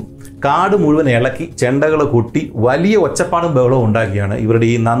പേടിച്ചു പോകും. കാട് മുഴുവൻ ഇളക്കി ചെണ്ടകൾ കൊട്ടി വലിയ ഒച്ചപ്പാടും ബഹളവും ഉണ്ടാക്കിയാണ് ഇവരുടെ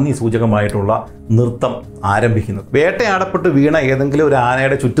ഈ നന്ദി സൂചകമായിട്ടുള്ള നൃത്തം ആരംഭിക്കുന്നത്. വേട്ടയാടപ്പെട്ട് വീണ ഏതെങ്കിലും ഒരു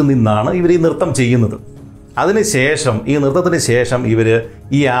ആനയുടെ ചുറ്റും നിന്നാണ് ഇവർ ഈ നൃത്തം ചെയ്യുന്നത്. അതിനുശേഷം ഈ നൃത്തത്തിന് ശേഷം ഇവർ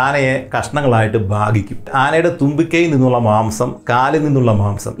ഈ ആനയെ കഷ്ണങ്ങളായിട്ട് ഭാഗിക്കും. ആനയുടെ തുമ്പിക്കയിൽ നിന്നുള്ള മാംസം, കാലിൽ നിന്നുള്ള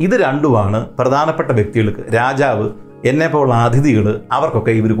മാംസം, ഇത് രണ്ടുമാണ് പ്രധാനപ്പെട്ട വ്യക്തികൾക്ക്, രാജാവ്, എന്നെപ്പോലുള്ള അതിഥികൾ,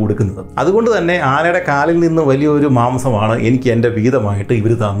 അവർക്കൊക്കെ ഇവർ കൊടുക്കുന്നത്. അതുകൊണ്ട് തന്നെ ആനയുടെ കാലിൽ നിന്ന് വലിയൊരു മാംസമാണ് എനിക്ക് എൻ്റെ വീതമായിട്ട്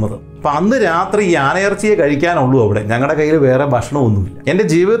ഇവർ തന്നത്. അപ്പം അന്ന് രാത്രി ഈ ആനയിറച്ചിയെ കഴിക്കാനുള്ളൂ അവിടെ. ഞങ്ങളുടെ കയ്യിൽ വേറെ ഭക്ഷണമൊന്നുമില്ല. എൻ്റെ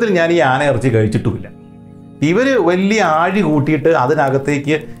ജീവിതത്തിൽ ഞാൻ ഈ ആനയിറച്ചി കഴിച്ചിട്ടുമില്ല. ഇവർ വലിയ ആഴി കൂട്ടിയിട്ട്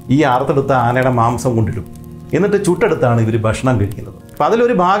അതിനകത്തേക്ക് ഈ അറുത്തെടുത്ത ആനയുടെ മാംസം കൊണ്ടിടും. എന്നിട്ട് ചുട്ടെടുത്താണ് ഇവർ ഭക്ഷണം കഴിക്കുന്നത്. അപ്പം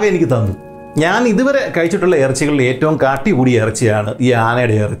അതിലൊരു ഭാഗം എനിക്ക് തന്നു. ഞാൻ ഇതുവരെ കഴിച്ചിട്ടുള്ള ഇറച്ചികളിൽ ഏറ്റവും കാട്ടി കൂടിയ ഇറച്ചിയാണ് ഈ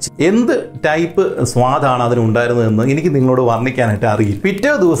ആനയുടെ ഇറച്ചി. എന്ത് ടൈപ്പ് സ്വാദാണ് അതിനുണ്ടായിരുന്നതെന്ന് എനിക്ക് നിങ്ങളോട് വർണ്ണിക്കാനായിട്ട് അറിയില്ല.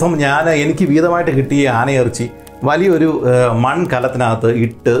 പിറ്റേ ദിവസം എനിക്ക് വീതമായിട്ട് കിട്ടിയ ആനയിറച്ചി വലിയൊരു മൺകലത്തിനകത്ത്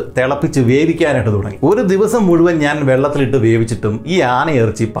ഇട്ട് തിളപ്പിച്ച് വേവിക്കാനായിട്ട് തുടങ്ങി. ഒരു ദിവസം മുഴുവൻ ഞാൻ വെള്ളത്തിലിട്ട് വേവിച്ചിട്ടും ഈ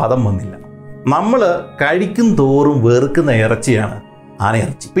ആനയിറച്ചി പദം വന്നില്ല. നമ്മൾ കഴിക്കും തോറും വെറുക്കുന്ന ഇറച്ചിയാണ്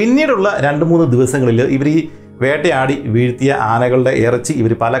ആനയിറച്ചി. പിന്നീടുള്ള 2-3 ദിവസങ്ങളിൽ ഇവർ ഈ വേട്ടയാടി വീഴ്ത്തിയ ആനകളുടെ ഇറച്ചി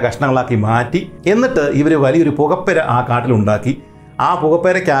ഇവർ പല കഷ്ണങ്ങളാക്കി മാറ്റി, എന്നിട്ട് ഇവർ വലിയൊരു പുകപ്പര ആ കാട്ടിലുണ്ടാക്കി. ആ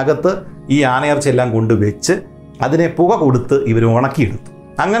പുകപ്പരയ്ക്കകത്ത് ഈ ആനയിറച്ചി എല്ലാം കൊണ്ടുവച്ച് അതിനെ പുക കൊടുത്ത് ഇവർ ഉണക്കിയെടുത്തു.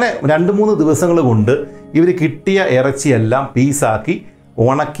 അങ്ങനെ 2-3 ദിവസങ്ങൾ കൊണ്ട് ഇവർ കിട്ടിയ ഇറച്ചിയെല്ലാം പീസാക്കി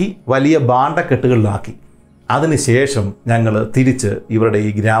ഉണക്കി വലിയ ഭാണ്ഡക്കെട്ടുകളിലാക്കി. അതിനുശേഷം ഞങ്ങൾ തിരിച്ച് ഇവരുടെ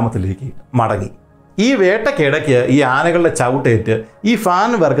ഈ ഗ്രാമത്തിലേക്ക് മടങ്ങി. ഈ വേട്ടക്കിടയ്ക്ക് ഈ ആനകളുടെ ചവിട്ടേറ്റ് ഈ ഫാൻ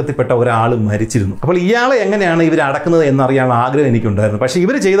വർഗത്തിൽപ്പെട്ട ഒരാൾ മരിച്ചിരുന്നു. അപ്പോൾ ഇയാളെ എങ്ങനെയാണ് ഇവർ അടക്കുന്നത് എന്നറിയാനുള്ള ആഗ്രഹം എനിക്കുണ്ടായിരുന്നു. പക്ഷേ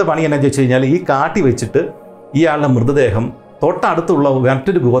ഇവർ ചെയ്ത പണി എന്നാന്ന് വെച്ച് കഴിഞ്ഞാൽ ഈ കാട്ടി വെച്ചിട്ട് ഇയാളുടെ മൃതദേഹം തൊട്ടടുത്തുള്ള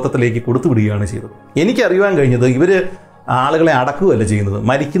മറ്റൊരു ഗോത്രത്തിലേക്ക് കൊടുത്തുവിടുകയാണ് ചെയ്തത്. എനിക്കറിയാൻ കഴിഞ്ഞത് ഇവർ ആളുകളെ അടക്കുകയല്ല ചെയ്യുന്നത്,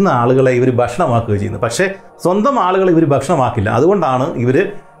 മരിക്കുന്ന ആളുകളെ ഇവർ ഭക്ഷണമാക്കുക ചെയ്യുന്നത്. പക്ഷേ സ്വന്തം ആളുകളെ ഇവർ ഭക്ഷണമാക്കില്ല. അതുകൊണ്ടാണ് ഇവർ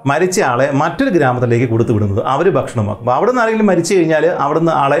മരിച്ച ആളെ മറ്റൊരു ഗ്രാമത്തിലേക്ക് കൊടുത്തു വിടുന്നത്. അവർ ഭക്ഷണമാക്കും. അപ്പോൾ അവിടെ നിന്ന് ആരെങ്കിലും മരിച്ചു കഴിഞ്ഞാൽ അവിടെ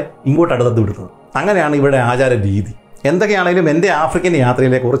നിന്ന് ആളെ ഇങ്ങോട്ട് അടുത്ത് വിടുന്നത്. അങ്ങനെയാണ് ഇവിടെ ആചാര രീതി. എന്തൊക്കെയാണെങ്കിലും എൻ്റെ ആഫ്രിക്കൻ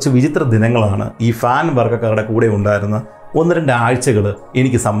യാത്രയിലെ കുറച്ച് വിചിത്ര ദിനങ്ങളാണ് ഈ ഫാൻ വർഗ്ഗക്കാരുടെ കൂടെ ഉണ്ടായിരുന്ന 1-2 ആഴ്ചകൾ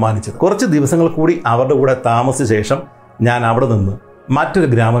എനിക്ക് സമ്മാനിച്ചത്. കുറച്ച് ദിവസങ്ങൾ കൂടി അവരുടെ കൂടെ താമസിച്ച ശേഷം ഞാൻ അവിടെ നിന്ന് മറ്റൊരു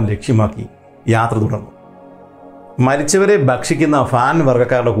ഗ്രാമം ലക്ഷ്യമാക്കി യാത്ര തുടർന്നു. മരിച്ചവരെ ഭക്ഷിക്കുന്ന ഫാൻ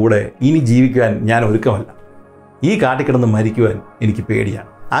വർഗ്ഗക്കാരുടെ കൂടെ ഇനി ജീവിക്കുവാൻ ഞാൻ ഒരുക്കമല്ല. ഈ കാട്ടിക്കിടന്ന് മരിക്കുവാൻ എനിക്ക് പേടിയാണ്.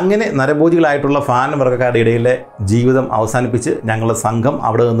 അങ്ങനെ നരഭോജികളായിട്ടുള്ള ഫാൻ വർഗ്ഗക്കാരുടെ ഇടയിലെ ജീവിതം അവസാനിപ്പിച്ച് ഞങ്ങളുടെ സംഘം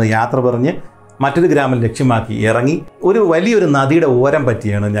അവിടെ നിന്ന് യാത്ര പറഞ്ഞ് മറ്റൊരു ഗ്രാമം ലക്ഷ്യമാക്കി ഇറങ്ങി. ഒരു വലിയൊരു നദിയുടെ ഓരം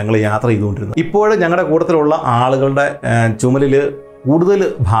പറ്റിയാണ് ഞങ്ങൾ യാത്ര ചെയ്തുകൊണ്ടിരുന്നത്. ഇപ്പോഴും ഞങ്ങളുടെ കൂട്ടത്തിലുള്ള ആളുകളുടെ ചുമലിൽ കൂടുതൽ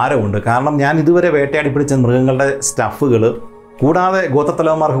ഭാരമുണ്ട്. കാരണം ഞാൻ ഇതുവരെ വേട്ടയാടി പിടിച്ച മൃഗങ്ങളുടെ സ്റ്റഫുകൾ, കൂടാതെ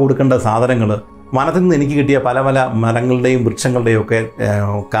ഗോത്രത്തലവന്മാർക്ക് കൊടുക്കേണ്ട സാധനങ്ങൾ, വനത്തിൽ നിന്ന് എനിക്ക് കിട്ടിയ പല പല മരങ്ങളുടെയും വൃക്ഷങ്ങളുടെയും ഒക്കെ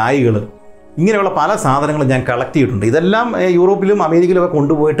കായ്കൾ, ഇങ്ങനെയുള്ള പല സാധനങ്ങളും ഞാൻ കളക്ട് ചെയ്തിട്ടുണ്ട്. ഇതെല്ലാം യൂറോപ്പിലും അമേരിക്കയിലും ഒക്കെ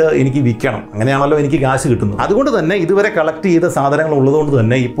കൊണ്ടുപോയിട്ട് എനിക്ക് വിൽക്കണം. അങ്ങനെയാണല്ലോ എനിക്ക് കാശ് കിട്ടുന്നത്. അതുകൊണ്ട് തന്നെ ഇതുവരെ കളക്ട് ചെയ്ത സാധനങ്ങൾ ഉള്ളതുകൊണ്ട്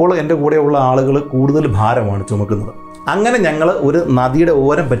തന്നെ ഇപ്പോൾ എൻ്റെ കൂടെയുള്ള ആളുകൾ കൂടുതൽ ഭാരമാണ് ചുമക്കുന്നത്. അങ്ങനെ ഞങ്ങൾ ഒരു നദിയുടെ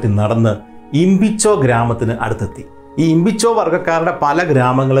ഓരം പറ്റി നടന്ന് ഇംബിച്ചോ ഗ്രാമത്തിന് അടുത്തെത്തി. ഈ ഇംബിച്ചോ വർഗ്ഗക്കാരുടെ പല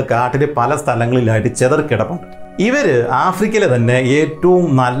ഗ്രാമങ്ങൾ കാട്ടിലെ പല സ്ഥലങ്ങളിലായിട്ട് ചെതറിക്കിടപ്പുണ്ട്. ഇവർ ആഫ്രിക്കയിലെ തന്നെ ഏറ്റവും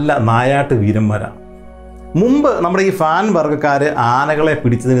നല്ല നായാട്ട് വീരന്മാരാണ്. മുമ്പ് നമ്മുടെ ഈ ഫാൻ വർഗ്ഗക്കാർ ആനകളെ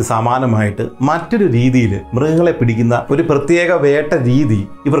പിടിച്ചതിന് സമാനമായിട്ട് മറ്റൊരു രീതിയിൽ മൃഗങ്ങളെ പിടിക്കുന്ന ഒരു പ്രത്യേക വേട്ട രീതി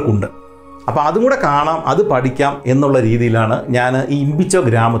ഇവർക്കുണ്ട്. അപ്പോൾ അതും കൂടെ കാണാം, അത് പഠിക്കാം എന്നുള്ള രീതിയിലാണ് ഞാൻ ഈ ഇംബിച്ചോ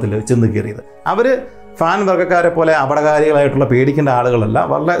ഗ്രാമത്തിൽ ചെന്ന് കയറിയത്. അവർ ഫാൻ വർഗ്ഗക്കാരെ പോലെ അപകടകാരികളായിട്ടുള്ള പേടിക്കേണ്ട ആളുകളല്ല.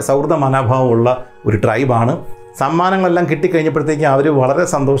 വളരെ സൗഹൃദ മനോഭാവമുള്ള ഒരു ട്രൈബാണ്. സമ്മാനങ്ങളെല്ലാം കിട്ടിക്കഴിഞ്ഞപ്പോഴത്തേക്കും അവർ വളരെ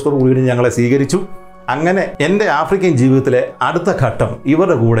സന്തോഷത്തോടു കൂടി ഞങ്ങളെ സ്വീകരിച്ചു. അങ്ങനെ എൻ്റെ ആഫ്രിക്കൻ ജീവിതത്തിലെ അടുത്ത ഘട്ടം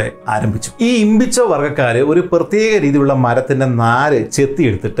ഇവരുടെ കൂടെ ആരംഭിച്ചു. ഈ ഇംബിച്ചോ വർഗ്ഗക്കാർ ഒരു പ്രത്യേക രീതിയിലുള്ള മരത്തിൻ്റെ നാര്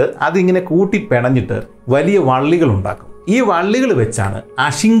ചെത്തിയെടുത്തിട്ട് അതിങ്ങനെ കൂട്ടി പിണഞ്ഞിട്ട് വലിയ വള്ളികൾ ഉണ്ടാക്കും. ഈ വള്ളികൾ വെച്ചാണ്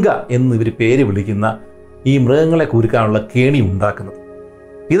അഷിങ്ക എന്ന് ഇവർ പേര് വിളിക്കുന്ന ഈ മൃഗങ്ങളെ കുരുക്കാനുള്ള കേണി ഉണ്ടാക്കുന്നത്.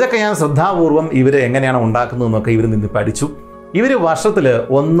 ഇതൊക്കെ ഞാൻ ശ്രദ്ധാപൂർവം ഇവർ എങ്ങനെയാണ് ഉണ്ടാക്കുന്നതെന്നൊക്കെ ഇവർ നിന്ന് പഠിച്ചു. ഇവർ വർഷത്തിൽ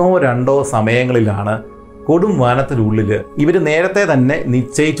 1-2 സമയങ്ങളിലാണ് കൊടും വനത്തിനുള്ളിൽ ഇവർ നേരത്തെ തന്നെ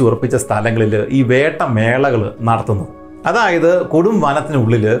നിശ്ചയിച്ചുറപ്പിച്ച സ്ഥലങ്ങളിൽ ഈ വേട്ടമേളകൾ നടത്തുന്നത്. അതായത് കൊടും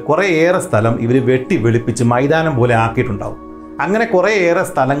വനത്തിനുള്ളിൽ കുറേയേറെ സ്ഥലം ഇവർ വെട്ടി വെളുപ്പിച്ച് മൈതാനം പോലെ ആക്കിയിട്ടുണ്ടാവും. അങ്ങനെ കുറേയേറെ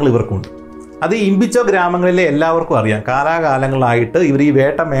സ്ഥലങ്ങൾ ഇവർക്കുണ്ട്. അത് ഇംബിച്ചോ ഗ്രാമങ്ങളിലെ എല്ലാവർക്കും അറിയാം. കാലാകാലങ്ങളായിട്ട് ഇവർ ഈ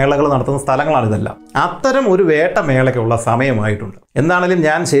വേട്ടമേളകൾ നടത്തുന്ന സ്ഥലങ്ങളാണ് ഇതെല്ലാം. അത്തരം ഒരു വേട്ടമേളയ്ക്കുള്ള സമയമായിട്ടുണ്ട്. എന്താണെങ്കിലും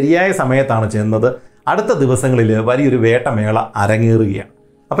ഞാൻ ശരിയായ സമയത്താണ് ചെന്നത്. അടുത്ത ദിവസങ്ങളിൽ വലിയൊരു വേട്ടമേള അരങ്ങേറുകയാണ്.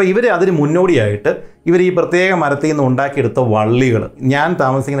 അപ്പോൾ ഇവർ അതിന് മുന്നോടിയായിട്ട് ഇവർ ഈ പ്രത്യേക മരത്തിൽ നിന്ന് ഉണ്ടാക്കിയെടുത്ത വള്ളികൾ, ഞാൻ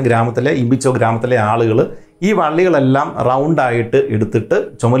താമസിക്കുന്ന ഗ്രാമത്തിലെ ഇംബിച്ചോ ഗ്രാമത്തിലെ ആളുകൾ ഈ വള്ളികളെല്ലാം റൗണ്ടായിട്ട് എടുത്തിട്ട്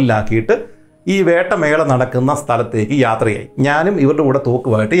ചുമലിലാക്കിയിട്ട് ഈ വേട്ടമേള നടക്കുന്ന സ്ഥലത്തേക്ക് യാത്രയായി. ഞാനും ഇവരുടെ കൂടെ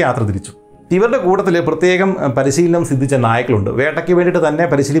തോക്കുമായിട്ട് യാത്ര തിരിച്ചു. ഇവരുടെ കൂട്ടത്തിൽ പ്രത്യേകം പരിശീലനം സിദ്ധിച്ച നായ്ക്കളുണ്ട്. വേട്ടയ്ക്ക് വേണ്ടിയിട്ട് തന്നെ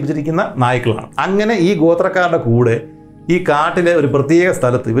പരിശീലിപ്പിച്ചിരിക്കുന്ന നായ്ക്കളാണ്. അങ്ങനെ ഈ ഗോത്രക്കാരുടെ കൂടെ ഈ കാട്ടിലെ ഒരു പ്രത്യേക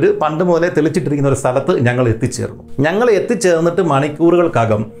സ്ഥലത്ത്, ഇവർ പണ്ട് മുതലേ തെളിച്ചിട്ടിരിക്കുന്ന ഒരു സ്ഥലത്ത് ഞങ്ങൾ എത്തിച്ചേർന്നു. ഞങ്ങൾ എത്തിച്ചേർന്നിട്ട്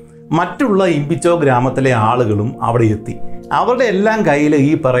മണിക്കൂറുകൾക്കകം മറ്റുള്ള ഇമ്പിച്ചോ ഗ്രാമത്തിലെ ആളുകളും അവിടെ എത്തി. അവരുടെ എല്ലാം കയ്യിൽ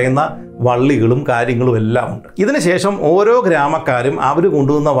ഈ പറയുന്ന വള്ളികളും കാര്യങ്ങളും എല്ലാം ഉണ്ട്. ഇതിനുശേഷം ഓരോ ഗ്രാമക്കാരും അവർ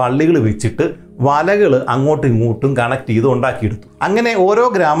കൊണ്ടുവന്ന വള്ളികൾ വെച്ചിട്ട് വലകൾ അങ്ങോട്ടും ഇങ്ങോട്ടും കണക്ട് ചെയ്ത് ഉണ്ടാക്കിയെടുത്തു. അങ്ങനെ ഓരോ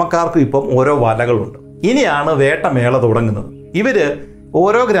ഗ്രാമക്കാർക്കും ഇപ്പം ഓരോ വലകളുണ്ട്. ഇനിയാണ് വേട്ടമേള തുടങ്ങുന്നത്. ഇവര്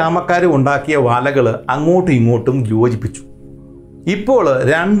ഓരോ ഗ്രാമക്കാരും ഉണ്ടാക്കിയ വലകൾ അങ്ങോട്ടും ഇങ്ങോട്ടും യോജിപ്പിച്ചു. ഇപ്പോൾ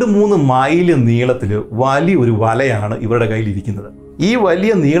 2-3 മൈൽ നീളത്തിൽ വലിയൊരു വലയാണ് ഇവരുടെ കയ്യിലിരിക്കുന്നത്. ഈ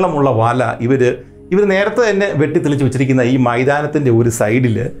വലിയ നീളമുള്ള വല ഇവർ നേരത്തെ തന്നെ വെട്ടിത്തെളിച്ച് വെച്ചിരിക്കുന്ന ഈ മൈതാനത്തിൻ്റെ ഒരു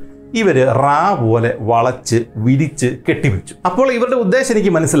സൈഡിൽ ഇവർ പോലെ വളച്ച് വിരിച്ച് കെട്ടിവെച്ചു. അപ്പോൾ ഇവരുടെ ഉദ്ദേശം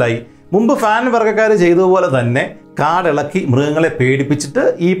എനിക്ക് മനസ്സിലായി. മുമ്പ് ഫാൻ വർഗ്ഗക്കാർ ചെയ്തതുപോലെ തന്നെ കാടിളക്കി മൃഗങ്ങളെ പേടിപ്പിച്ചിട്ട്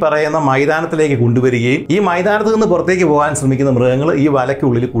ഈ പറയുന്ന മൈതാനത്തിലേക്ക് കൊണ്ടുവരികയും ഈ മൈതാനത്ത് നിന്ന് പുറത്തേക്ക് പോകാൻ ശ്രമിക്കുന്ന മൃഗങ്ങൾ ഈ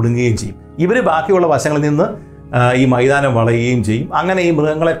വലയ്ക്കുള്ളിൽ കുടുങ്ങുകയും ചെയ്യും. ഇവർ ബാക്കിയുള്ള വശങ്ങളിൽ നിന്ന് ഈ മൈതാനം വളയുകയും ചെയ്യും. അങ്ങനെ ഈ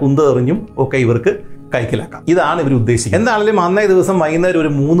മൃഗങ്ങളെ കുന്തെറിഞ്ഞും ഒക്കെ ഇവർക്ക് കൈക്കലാക്കാം. ഇതാണ് ഇവർ ഉദ്ദേശിക്കുന്നത്. എന്താണെങ്കിലും അന്നേ ദിവസം വൈകുന്നേരം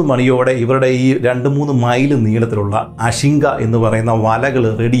ഒരു 3 മണിയോടെ ഇവരുടെ ഈ 2-3 മൈൽ നീളത്തിലുള്ള അഷിങ്ക എന്ന് പറയുന്ന വലകൾ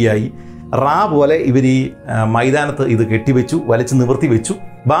റെഡിയായി പോലെ ഇവർ ഈ മൈതാനത്ത് ഇത് കെട്ടിവെച്ചു, വലിച്ചു നിവർത്തി വെച്ചു.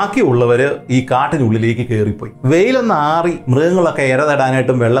 ബാക്കിയുള്ളവർ ഈ കാട്ടിനുള്ളിലേക്ക് കയറിപ്പോയി. വെയിലൊന്ന് ആറി മൃഗങ്ങളൊക്കെ ഇര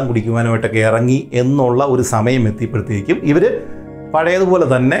തേടാനായിട്ടും വെള്ളം കുടിക്കുവാനായിട്ടൊക്കെ ഇറങ്ങി എന്നുള്ള ഒരു സമയം എത്തിയപ്പോഴത്തേക്കും ഇവർ പഴയതുപോലെ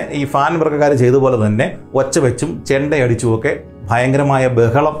തന്നെ ഈ ഫാൻ വർഗ്ഗക്കാർ ചെയ്തതുപോലെ തന്നെ ഒച്ച വെച്ചും ചെണ്ടയടിച്ചുമൊക്കെ ഭയങ്കരമായ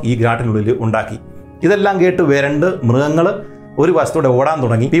ബഹളം ഈ കാട്ടിനുള്ളിൽ ഉണ്ടാക്കി. ഇതെല്ലാം കേട്ട് വരണ്ട് മൃഗങ്ങൾ ഒരു വശത്തോടെ ഓടാൻ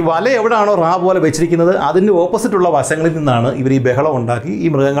തുടങ്ങി. ഈ വല എവിടെയാണോ പോലെ വെച്ചിരിക്കുന്നത് അതിൻ്റെ ഓപ്പോസിറ്റുള്ള വശങ്ങളിൽ നിന്നാണ് ഇവർ ഈ ബഹളം ഉണ്ടാക്കി ഈ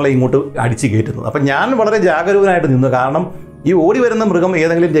മൃഗങ്ങളെ ഇങ്ങോട്ട് അടിച്ചു കയറ്റുന്നത്. അപ്പം ഞാൻ വളരെ ജാഗരൂകനായിട്ട് നിന്നു. കാരണം ഈ ഓടി വരുന്ന മൃഗം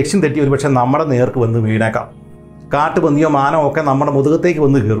ഏതെങ്കിലും ലക്ഷ്യം തെറ്റി ഒരുപക്ഷെ നമ്മുടെ നേർക്ക് വന്ന് വീണേക്കാം. കാട്ടുപന്നിയോ മാനോ ഒക്കെ നമ്മുടെ മുതുകത്തേക്ക്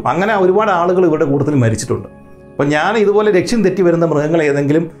വന്ന് കയറും. അങ്ങനെ ഒരുപാട് ആളുകൾ ഇവരുടെ കൂട്ടത്തിൽ മരിച്ചിട്ടുണ്ട്. അപ്പം ഞാൻ ഇതുപോലെ ലക്ഷ്യം തെറ്റി വരുന്ന മൃഗങ്ങൾ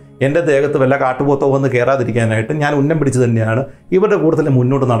ഏതെങ്കിലും എൻ്റെ ദേഹത്ത് വല്ല കാട്ടുപോത്തോ വന്ന് കയറാതിരിക്കാനായിട്ട് ഞാൻ ഉന്നം പിടിച്ച് തന്നെയാണ് ഇവരുടെ കൂട്ടത്തിൽ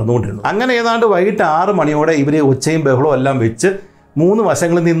മുന്നോട്ട് നടന്നുകൊണ്ടിരുന്നത്. അങ്ങനെ ഏതാണ്ട് വൈകിട്ട് 6 മണിയോടെ ഇവർ ഒച്ചയും ബഹളവും എല്ലാം വെച്ച് 3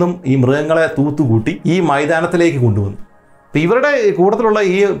 വശങ്ങളിൽ നിന്നും ഈ മൃഗങ്ങളെ തൂത്തുകൂട്ടി ഈ മൈതാനത്തിലേക്ക് കൊണ്ടുവന്നു. അപ്പം ഇവരുടെ കൂട്ടത്തിലുള്ള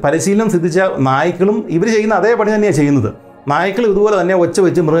ഈ പരിശീലനം സിദ്ധിച്ച നായ്ക്കളും ഇവർ ചെയ്യുന്ന അതേ പണി തന്നെയാണ് ചെയ്യുന്നത്. നായ്ക്കൾ ഇതുപോലെ തന്നെ ഒച്ച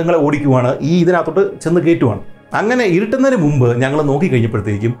വെച്ച് മൃഗങ്ങളെ ഓടിക്കുവാണ്, ഈ ഇതിനകത്തോട്ട് ചെന്ന് കയറ്റുവാണ്. അങ്ങനെ ഇരുട്ടുന്നതിന് മുമ്പ് ഞങ്ങൾ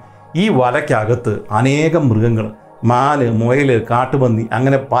നോക്കിക്കഴിഞ്ഞപ്പോഴത്തേക്കും ഈ വലയ്ക്കകത്ത് അനേകം മൃഗങ്ങൾ, മാന്, മുയൽ, കാട്ടുപന്നി,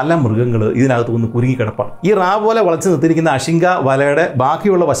 അങ്ങനെ പല മൃഗങ്ങൾ ഇതിനകത്ത് വന്ന് കുരുങ്ങി കിടപ്പാണ്. ഈ പോലെ വളച്ച് നിർത്തിയിരിക്കുന്ന അഷിങ്ക വലയുടെ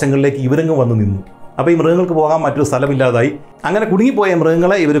ബാക്കിയുള്ള വശങ്ങളിലേക്ക് ഇവരങ്ങ് വന്ന് നിന്നു. അപ്പോൾ ഈ മൃഗങ്ങൾക്ക് പോകാൻ മറ്റൊരു സ്ഥലമില്ലാതായി. അങ്ങനെ കുടുങ്ങിപ്പോയ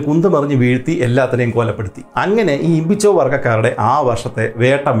മൃഗങ്ങളെ ഇവർ കുന്തമറിഞ്ഞ് വീഴ്ത്തി എല്ലാത്തിനെയും കൊലപ്പെടുത്തി. അങ്ങനെ ഈ ഇമ്പിച്ചോ വർഗ്ഗക്കാരുടെ ആ വർഷത്തെ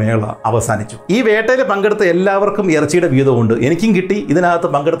വേട്ടമേള അവസാനിച്ചു. ഈ വേട്ടയിൽ പങ്കെടുത്ത എല്ലാവർക്കും ഇറച്ചിയുടെ വീതമുണ്ട്. എനിക്കും കിട്ടി.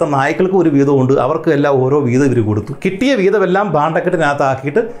 ഇതിനകത്ത് പങ്കെടുത്ത നായ്ക്കൾക്കും ഒരു വീതമുണ്ട്. അവർക്ക് എല്ലാം ഓരോ വീതം ഇവർ കൊടുത്തു. കിട്ടിയ വീതമെല്ലാം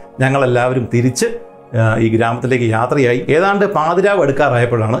പാണ്ടക്കെട്ടിനകത്താക്കിയിട്ട് ഞങ്ങളെല്ലാവരും തിരിച്ച് ഈ ഗ്രാമത്തിലേക്ക് യാത്രയായി. ഏതാണ്ട് പാതിരാവ്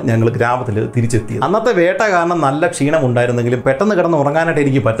എടുക്കാറായപ്പോഴാണ് ഞങ്ങൾ ഗ്രാമത്തിൽ തിരിച്ചെത്തിയത്. അന്നത്തെ വേട്ട കാരണം നല്ല ക്ഷീണം ഉണ്ടായിരുന്നെങ്കിലും പെട്ടെന്ന് കിടന്ന് ഉറങ്ങാനായിട്ട്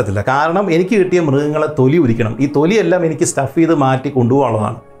എനിക്ക് പറ്റത്തില്ല. കാരണം എനിക്ക് കിട്ടിയ മൃഗങ്ങളെ തൊലി ഉരിക്കണം. ഈ തൊലിയെല്ലാം എനിക്ക് സ്റ്റഫ് ചെയ്ത് മാറ്റി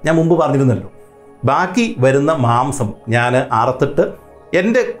കൊണ്ടുപോകാനുള്ളതാണ്. ഞാൻ മുമ്പ് പറഞ്ഞിരുന്നല്ലോ. ബാക്കി വരുന്ന മാംസം ഞാൻ അറുത്തിട്ട്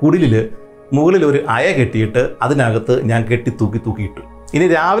എൻ്റെ കുടിലിൽ മുകളിൽ ഒരു അയ കെട്ടിയിട്ട് അതിനകത്ത് ഞാൻ തൂക്കിയിട്ടു. ഇനി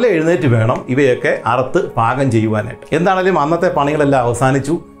രാവിലെ എഴുന്നേറ്റ് വേണം ഇവയൊക്കെ അറുത്ത് പാകം ചെയ്യുവാനായിട്ട്. എന്താണെങ്കിലും അന്നത്തെ പണികളെല്ലാം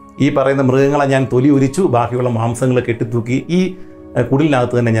അവസാനിച്ചു. ഈ പറയുന്ന മൃഗങ്ങളെ ഞാൻ തൊലി ഉരിച്ചു. ബാക്കിയുള്ള മാംസങ്ങൾ കെട്ടിത്തൂക്കി ഈ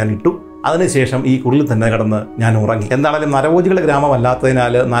കുടിലിനകത്ത് തന്നെ ഞാൻ ഇട്ടു. അതിനുശേഷം ഈ കുടിലിൽ തന്നെ കിടന്ന് ഞാൻ ഉറങ്ങി. എന്താണെങ്കിലും നരഭോജികളുടെ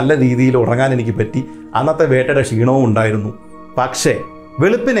ഗ്രാമമല്ലാത്തതിനാൽ നല്ല രീതിയിൽ ഉറങ്ങാൻ എനിക്ക് പറ്റി. അന്നത്തെ വേട്ടയുടെ ക്ഷീണവും ഉണ്ടായിരുന്നു. പക്ഷേ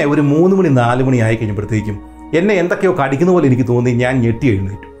വെളുപ്പിനെ ഒരു 3 മണി 4 മണി ആയി കഴിഞ്ഞപ്പോഴത്തേക്കും എന്നെ എന്തൊക്കെയോ കടിക്കുന്ന പോലെ എനിക്ക് തോന്നി. ഞാൻ ഞെട്ടി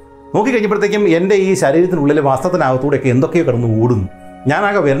എഴുന്നേറ്റു. നോക്കിക്കഴിഞ്ഞപ്പോഴത്തേക്കും എൻ്റെ ഈ ശരീരത്തിനുള്ളിലെ വസ്ത്രത്തിനകത്തൂടെയൊക്കെ എന്തൊക്കെയോ കിടന്ന് ഓടുന്നു.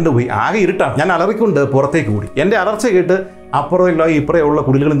 ഞാനാകെ വരണ്ടുപോയി. ആകെ ഇരുട്ടാണ്. ഞാൻ അലറിക്കൊണ്ട് പുറത്തേക്ക് ഓടി. എൻ്റെ അലർച്ച കേട്ട് അപ്പുറമില്ല ഇപ്പുറയുള്ള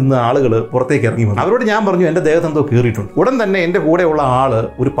കുടിലുകളിൽ നിന്ന് ആളുകൾ പുറത്തേക്ക് ഇറങ്ങി വന്നു. അവരോട് ഞാൻ പറഞ്ഞു എൻ്റെ ദേഹത്ത് എന്തോ കയറിയിട്ടുണ്ട്. ഉടൻ തന്നെ എൻ്റെ കൂടെയുള്ള ആള്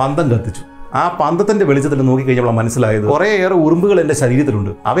ഒരു പന്തം കത്തിച്ചു. ആ പന്തത്തിന്റെ വെളിച്ചത്തിൽ നോക്കിക്കഴിഞ്ഞപ്പോൾ മനസ്സിലായത് കുറേയേറെ ഉറുമ്പുകൾ എൻ്റെ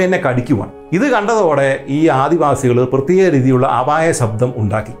ശരീരത്തിലുണ്ട്. അവ എന്നെ കടിക്കുവാണ്. ഇത് കണ്ടതോടെ ഈ ആദിവാസികൾ പ്രത്യേക രീതിയിലുള്ള അപായ ശബ്ദം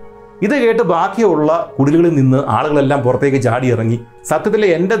ഉണ്ടാക്കി. ഇത് കേട്ട് ബാക്കിയുള്ള കുടിലുകളിൽ നിന്ന് ആളുകളെല്ലാം പുറത്തേക്ക് ചാടി ഇറങ്ങി. സത്യത്തിൽ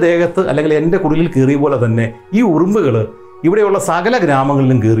എൻ്റെ ദേഹത്ത് അല്ലെങ്കിൽ എൻ്റെ കുടിലിൽ കയറിയ പോലെ തന്നെ ഈ ഉറുമ്പുകൾ ഇവിടെയുള്ള സകല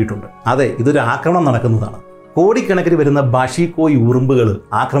ഗ്രാമങ്ങളിലും കയറിയിട്ടുണ്ട്. അതെ, ഇതൊരു ആക്രമണം നടക്കുന്നതാണ്. കോടിക്കണക്കിന് വരുന്ന ബഷിക്കോയ് ഉറുമ്പുകൾ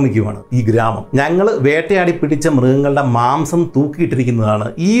ആക്രമിക്കുവാണ് ഈ ഗ്രാമം. ഞങ്ങൾ വേട്ടയാടി പിടിച്ച മൃഗങ്ങളുടെ മാംസം തൂക്കിയിട്ടിരിക്കുന്നതാണ്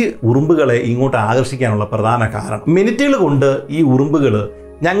ഈ ഉറുമ്പുകളെ ഇങ്ങോട്ട് ആകർഷിക്കാനുള്ള പ്രധാന കാരണം. മിനിറ്റുകൾ കൊണ്ട് ഈ ഉറുമ്പുകൾ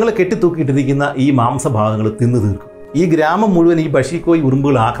ഞങ്ങൾ കെട്ടിത്തൂക്കിയിട്ടിരിക്കുന്ന ഈ മാംസഭാഗങ്ങൾ തിന്നു തീർക്കും. ഈ ഗ്രാമം മുഴുവൻ ഈ ബഷിക്കോയ്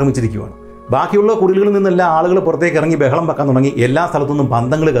ഉറുമ്പുകൾ ആക്രമിച്ചിരിക്കുകയാണ്. ബാക്കിയുള്ള കുടിലുകളിൽ നിന്നെല്ലാം ആളുകൾ പുറത്തേക്ക് ഇറങ്ങി ബഹളം വെക്കാൻ തുടങ്ങി. എല്ലാ സ്ഥലത്തുനിന്നും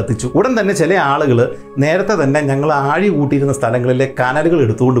പന്തങ്ങൾ കത്തിച്ചു. ഉടൻ തന്നെ ചില ആളുകൾ നേരത്തെ തന്നെ ഞങ്ങൾ ആഴി കൂട്ടിയിരുന്ന സ്ഥലങ്ങളിലെ കനലുകൾ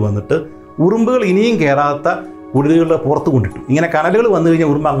എടുത്തുകൊണ്ട് വന്നിട്ട് ഉറുമ്പുകൾ ഇനിയും കയറാത്ത കുടിലുകളുടെ പുറത്ത് കൊണ്ടിട്ടു. ഇങ്ങനെ കനലുകൾ വന്നു കഴിഞ്ഞാൽ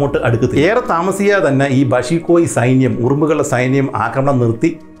ഉറുമ്പ് അങ്ങോട്ട് അടുക്കത്തില്ല. ഏറെ താമസിയാതെ തന്നെ ഈ ബഷിക്കോയ് സൈന്യം, ഉറുമ്പുകളുടെ സൈന്യം ആക്രമണം നിർത്തി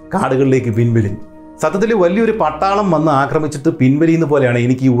കാടുകളിലേക്ക് പിൻവലിഞ്ഞു. സത്യത്തിൽ വലിയൊരു പട്ടാളം വന്ന് ആക്രമിച്ചിട്ട് പിൻവലിയുന്ന പോലെയാണ്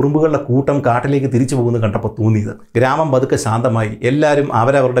എനിക്ക് ഈ ഉറുമ്പുകളുടെ കൂട്ടം കാട്ടിലേക്ക് തിരിച്ചു പോകുന്നത് കണ്ടപ്പോൾ തോന്നിയത്. ഗ്രാമം പതുക്കെ ശാന്തമായി. എല്ലാവരും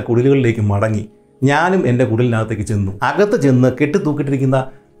അവരവരുടെ കുടിലുകളിലേക്ക് മടങ്ങി. ഞാനും എൻ്റെ കുടിലിനകത്തേക്ക് ചെന്നു. അകത്ത് ചെന്ന് കെട്ടിത്തൂക്കിട്ടിരിക്കുന്ന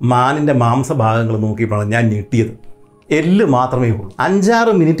മാനിൻ്റെ മാംസഭാഗങ്ങൾ നോക്കിയപ്പോഴാണ് ഞാൻ ഞെട്ടിയത്. എല്ല് മാത്രമേ ഉള്ളൂ.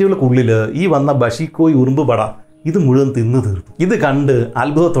 5-6 മിനിറ്റുകൾക്കുള്ളിൽ ഈ വന്ന ബഷിക്കോയ് ഉറുമ്പ് പട ഇത് മുഴുവൻ തിന്നു തീർത്തു. ഇത് കണ്ട്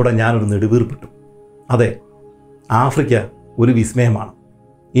അത്ഭുതത്തോടെ ഞാനൊരു നെടുവീർപ്പിട്ടു. അതെ, ആഫ്രിക്ക ഒരു വിസ്മയമാണ്.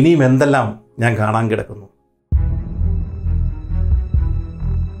 ഇനിയും എന്തെല്ലാം ഞാൻ കാണാൻ കിടക്കുന്നു.